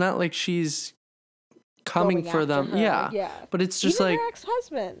Sandra. It's not like she's coming for them. Yeah. But it's just even like her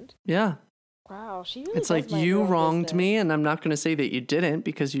ex-husband. Yeah. Wow, she really It's like, mind you her own wronged business. me, and I'm not going to say that you didn't,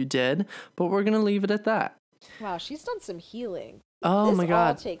 because you did, but we're going to leave it at that. Wow, she's done some healing. Oh my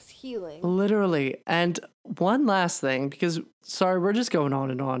God. This all takes healing. Literally. And one last thing, because sorry, we're just going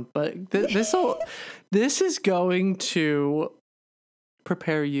on and on, but this is going to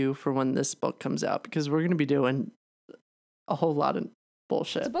prepare you for when this book comes out, because we're going to be doing a whole lot of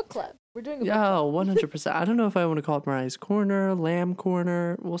bullshit. It's a book club. We're doing a book club. 100%. I don't know if I want to call it Mariah's Corner, Lamb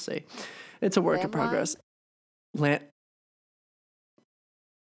Corner. We'll see. It's a work in progress.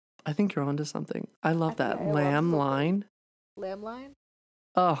 I think you're onto something. I love that. Lamb line. Lamb line?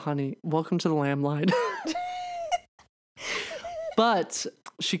 Oh, honey, welcome to the lamb line. But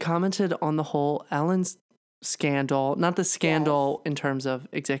she commented on the whole Ellen's scandal, not the scandal in terms of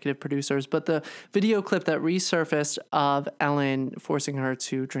executive producers, but the video clip that resurfaced of Ellen forcing her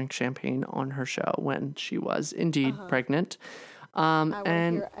to drink champagne on her show when she was indeed pregnant. I want to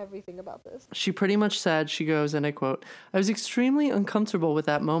hear everything about this. She pretty much said, she goes, and I quote, "I was extremely uncomfortable with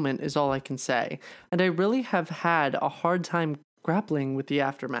that moment is all I can say. And I really have had a hard time grappling with the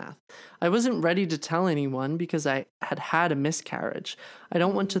aftermath. I wasn't ready to tell anyone because I had had a miscarriage. I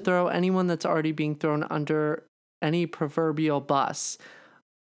don't want to throw anyone that's already being thrown under any proverbial bus.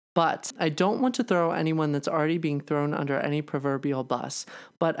 But I don't want to throw anyone that's already being thrown under any proverbial bus.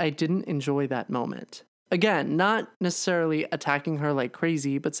 But I didn't enjoy that moment." Again, not necessarily attacking her like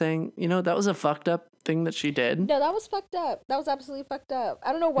crazy, but saying, that was a fucked up thing that she did. No, that was fucked up. That was absolutely fucked up.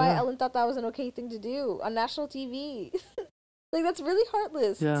 I don't know why Ellen thought that was an okay thing to do on national TV. Like, that's really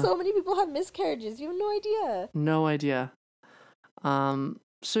heartless. Yeah. So many people have miscarriages. You have no idea. No idea.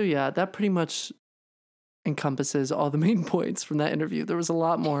 So yeah, that pretty much encompasses all the main points from that interview. There was a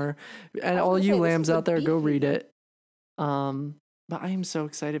lot more. And all you lambs out there, go read it. But I am so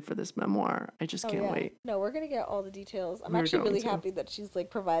excited for this memoir. I just can't wait. No, we're going to get all the details. I'm actually really happy that she's like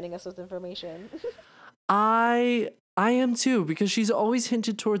providing us with information. I am too, because she's always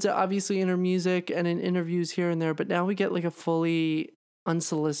hinted towards it, obviously in her music and in interviews here and there, but now we get like a fully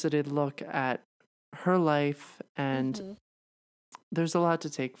unsolicited look at her life, and there's a lot to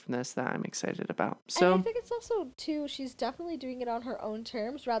take from this that I'm excited about. So and I think it's also too, she's definitely doing it on her own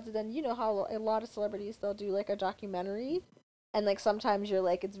terms rather than, how a lot of celebrities, they'll do like a documentary. And, like, sometimes you're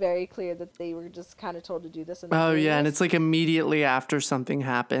like, it's very clear that they were just kind of told to do this. And it's, like, immediately after something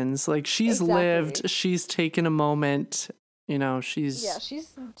happens. Like, she's lived, she's taken a moment, she's... Yeah,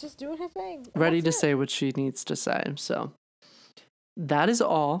 she's just doing her thing. Ready to say what she needs to say. So, that is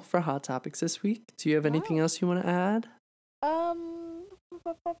all for Hot Topics this week. Do you have anything else you want to add? I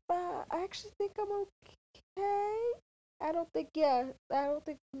actually think I'm okay. Okay. Yeah,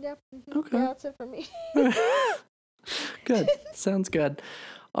 that's it for me. Good. Sounds good.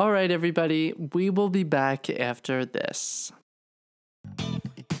 All right, everybody. We will be back after this.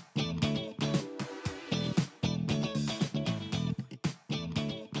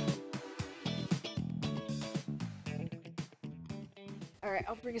 All right,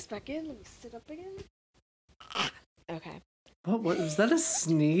 I'll bring us back in. Let me sit up again. Okay. What was that, a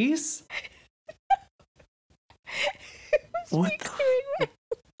sneeze? What the...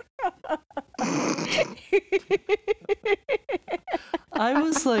 I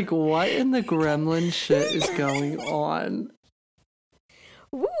was like, what in the gremlin shit is going on?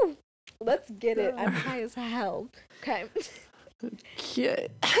 Woo! Let's get it. I'm high as hell. Okay. Yeah.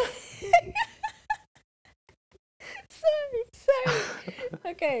 Sorry.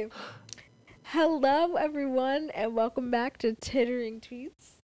 Okay. Hello, everyone, and welcome back to Tittering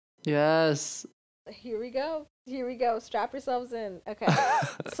Tweets. Yes. Here we go. Strap yourselves in. Okay.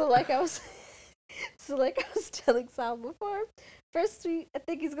 So like I was So like I was telling Sal before, first tweet I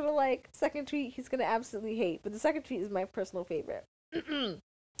think he's gonna like, second tweet he's gonna absolutely hate, but the second tweet is my personal favorite.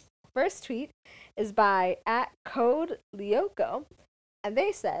 First tweet is by @CodeLyoko, and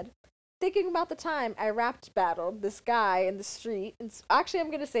they said, thinking about the time I rap battled this guy in the street, and actually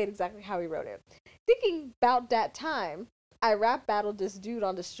I'm gonna say it exactly how he wrote it. Thinking about that time I rap battled this dude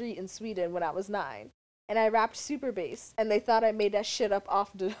on the street in Sweden when I was 9, and I rapped super bass, and they thought I made that shit up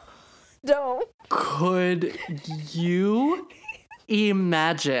off the dome. Could you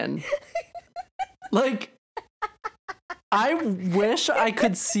imagine? Like, I wish I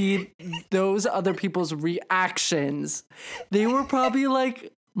could see those other people's reactions. They were probably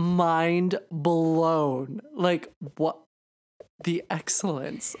like mind blown. Like, what? The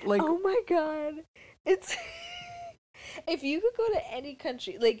excellence. Like, oh my god. It's if you could go to any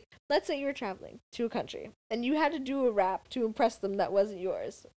country, like let's say you were traveling to a country and you had to do a rap to impress them that wasn't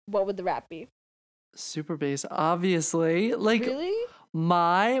yours, what would the rap be? super bass, obviously. Like, really?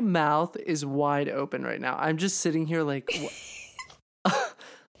 My mouth is wide open right now. I'm just sitting here like,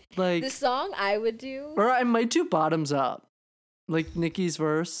 like the song I would do. Or I might do Bottoms Up, like Nicki's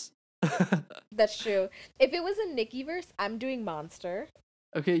verse. That's true. If it was a Nicki verse, I'm doing Monster.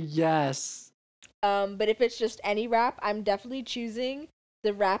 Okay, yes. But if it's just any rap, I'm definitely choosing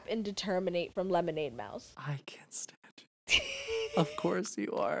the rap Indeterminate from Lemonade Mouth. I can't stand it. Of course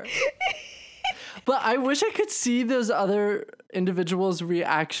you are. But I wish I could see those other individuals'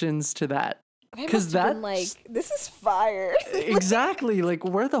 reactions to that. Because that's like, this is fire. Exactly. Like,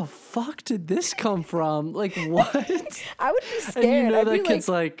 where the fuck did this come from? Like, what? I would be scared. And you know I'd that kid's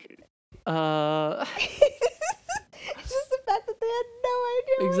like It's just the fact that they had no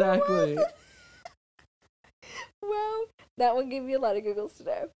idea. Exactly. What it was. Well, that one gave me a lot of giggles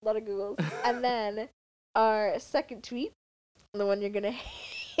today. A lot of giggles. And then our second tweet, the one you're gonna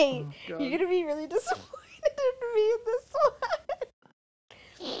hate. Oh, you're gonna be really disappointed in me in this one.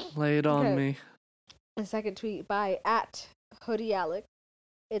 Lay it on me. The second tweet by @HoodieAlex.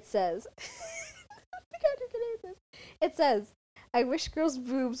 It says, God, you're gonna hate this. It says, I wish girls'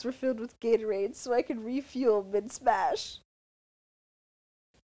 boobs were filled with Gatorade so I could refuel mid-smash.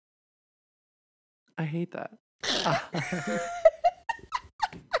 I hate that.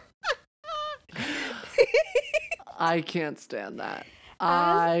 I can't stand that.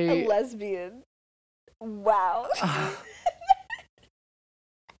 As a lesbian. Wow.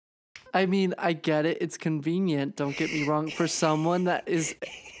 I mean, I get it. It's convenient. Don't get me wrong. For someone that is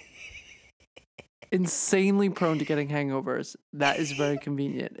insanely prone to getting hangovers, that is very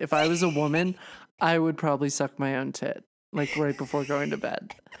convenient. If I was a woman, I would probably suck my own tit, like right before going to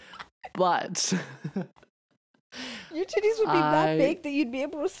bed. But your titties would be that big that you'd be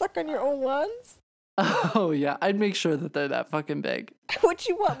able to suck on your own ones? Oh, yeah. I'd make sure that they're that fucking big. What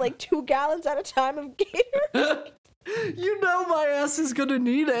you want, like 2 gallons at a time of Gatorade? You know my ass is gonna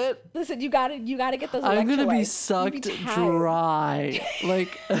need it. Listen, you gotta get those electrolytes. I'm gonna be sucked dry.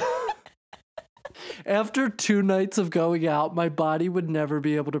 Like, after 2 nights of going out, my body would never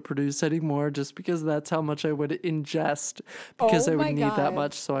be able to produce anymore just because that's how much I would ingest because I would need that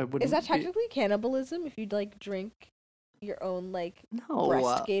much, so I wouldn't. Is that technically cannibalism if you'd like drink your own like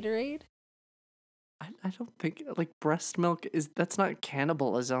breast Gatorade? I don't think like breast milk that's not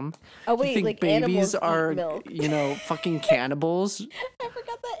cannibalism. Oh wait, you think like babies are milk. Fucking cannibals? I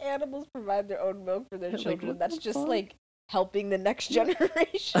forgot that animals provide their own milk for their children. That's just like helping the next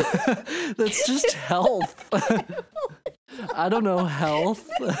generation. That's just health. I don't know health.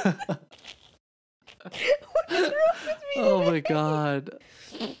 What is wrong with me? Oh my god.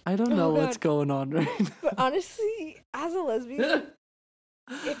 I don't know what's going on right now. But honestly, as a lesbian,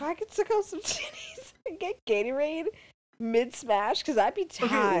 if I could suck on some titties and get Gatorade mid-smash, because I'd be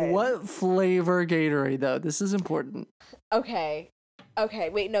tired. Okay, what flavor Gatorade, though? This is important. Okay,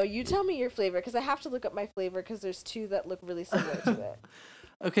 wait, no, you tell me your flavor, because I have to look up my flavor, because there's 2 that look really similar to it.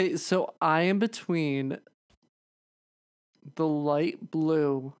 Okay, so I am between the light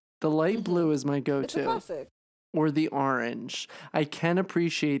blue. The light blue is my go-to. It's a classic. Or the orange. I can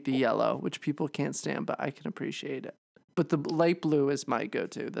appreciate the yellow, which people can't stand, but I can appreciate it. But the light blue is my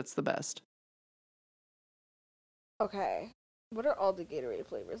go-to. That's the best. Okay. What are all the Gatorade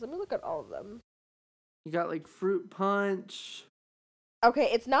flavors? Let me look at all of them. You got like fruit punch. Okay,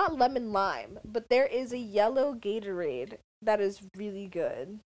 it's not lemon lime, but there is a yellow Gatorade that is really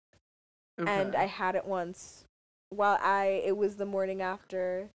good. Okay. And I had it once while it was the morning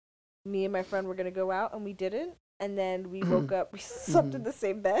after me and my friend were going to go out, and we didn't. And then we woke up, we slept in the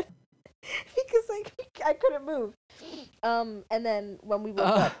same bed. Because I couldn't move. And then when we woke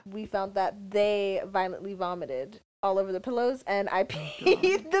up, we found that they violently vomited all over the pillows, and I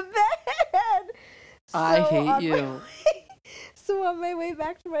peed the bed. I hate you. So on my way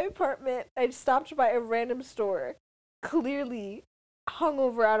back to my apartment, I stopped by a random store, clearly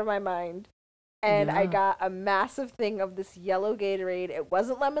hungover out of my mind, and I got a massive thing of this yellow Gatorade. It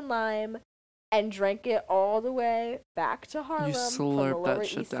wasn't lemon lime, and drank it all the way back to Harlem from the Lower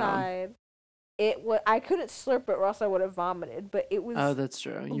East Side. I couldn't slurp it or else I would have vomited, but it was that's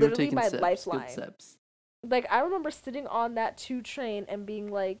true. You literally were taking my sips, lifeline. good sips. Like, I remember sitting on that 2 train and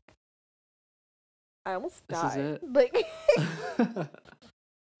being like, I almost died. Like,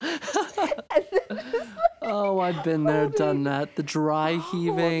 oh, I've been there, done that. The dry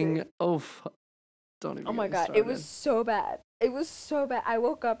heaving. Oh, don't even. Oh my God, it was so bad. It was so bad. I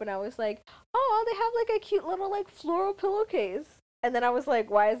woke up and I was like, oh, they have like a cute little like floral pillowcase. And then I was like,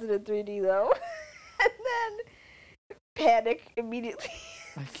 why is it in 3D though? And then panic immediately.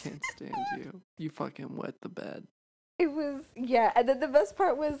 I can't stand you. You fucking wet the bed. It was, yeah. And then the best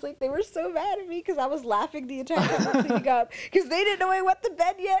part was, like, they were so mad at me because I was laughing the entire time I was cleaning up because they didn't know I wet the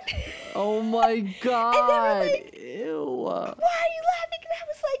bed yet. Oh my God. And they were like, ew. Why are you laughing? And I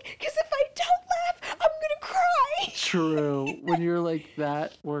was like, because if I don't laugh, I'm going to cry. True. When you're like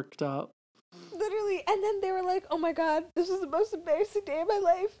that worked up. Literally. And then they were like, oh my God, this is the most embarrassing day of my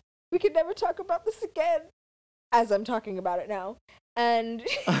life. We could never talk about this again. As I'm talking about it now. And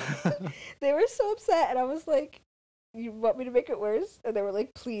they were so upset. And I was like, you want me to make it worse? And they were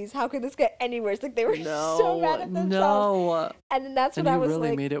like, please, how could this get any worse? Like, they were so mad at themselves. No. And then that's when I was really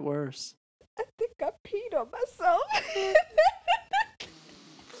like, made it worse. I think I peed on myself.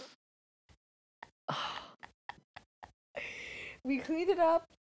 We cleaned it up.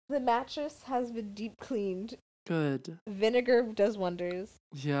 The mattress has been deep cleaned. Good. Vinegar does wonders.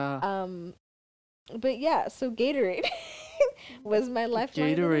 Yeah. But yeah, so Gatorade was my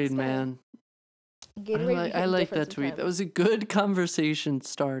lifeline. Gatorade, man. Gatorade. I like that tweet. That was a good conversation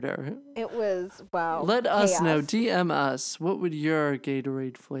starter. It was, wow. Let us know. DM us. What would your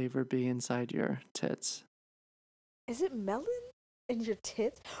Gatorade flavor be inside your tits? Is it melon in your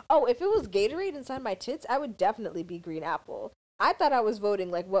tits? Oh, if it was Gatorade inside my tits, I would definitely be green apple. I thought I was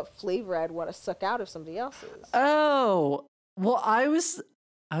voting like what flavor I'd want to suck out of somebody else's. Oh, well, I was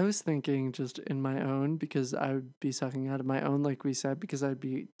thinking just in my own because I would be sucking out of my own, like we said, because I'd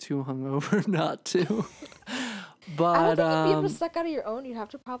be too hungover not to. But I don't think you'd be able to suck out of your own. You'd have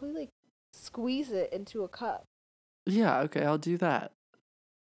to probably like squeeze it into a cup. Yeah, okay, I'll do that.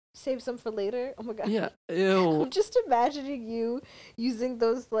 Save some for later. Oh my God. Yeah. Ew. I'm just imagining you using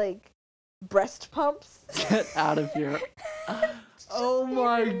those like breast pumps. Get out of here. Oh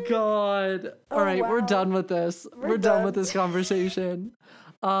my God. All right, we're done with this. We're done with this conversation.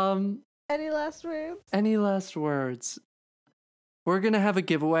 Any last words? Any last words? We're going to have a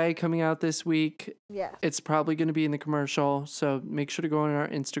giveaway coming out this week. Yes. It's probably going to be in the commercial, so make sure to go on our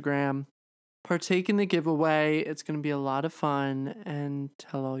Instagram. Partake in the giveaway. It's going to be a lot of fun, and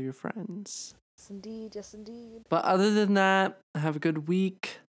tell all your friends. Yes, indeed. Yes, indeed. But other than that, have a good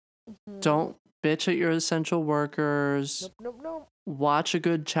week. Mm-hmm. Don't bitch at your essential workers. Nope. Watch a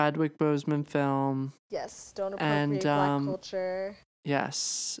good Chadwick Boseman film. Yes, don't appropriate Black culture.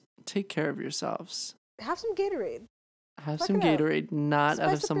 Yes, take care of yourselves. Have some Gatorade. Have some Gatorade, not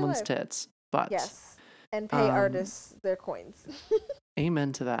out of someone's tits, but yes, and pay artists their coins.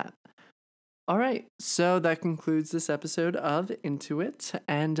 Amen to that. All right, so that concludes this episode of Into It,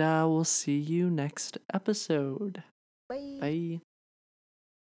 and we'll see you next episode. Bye. Bye.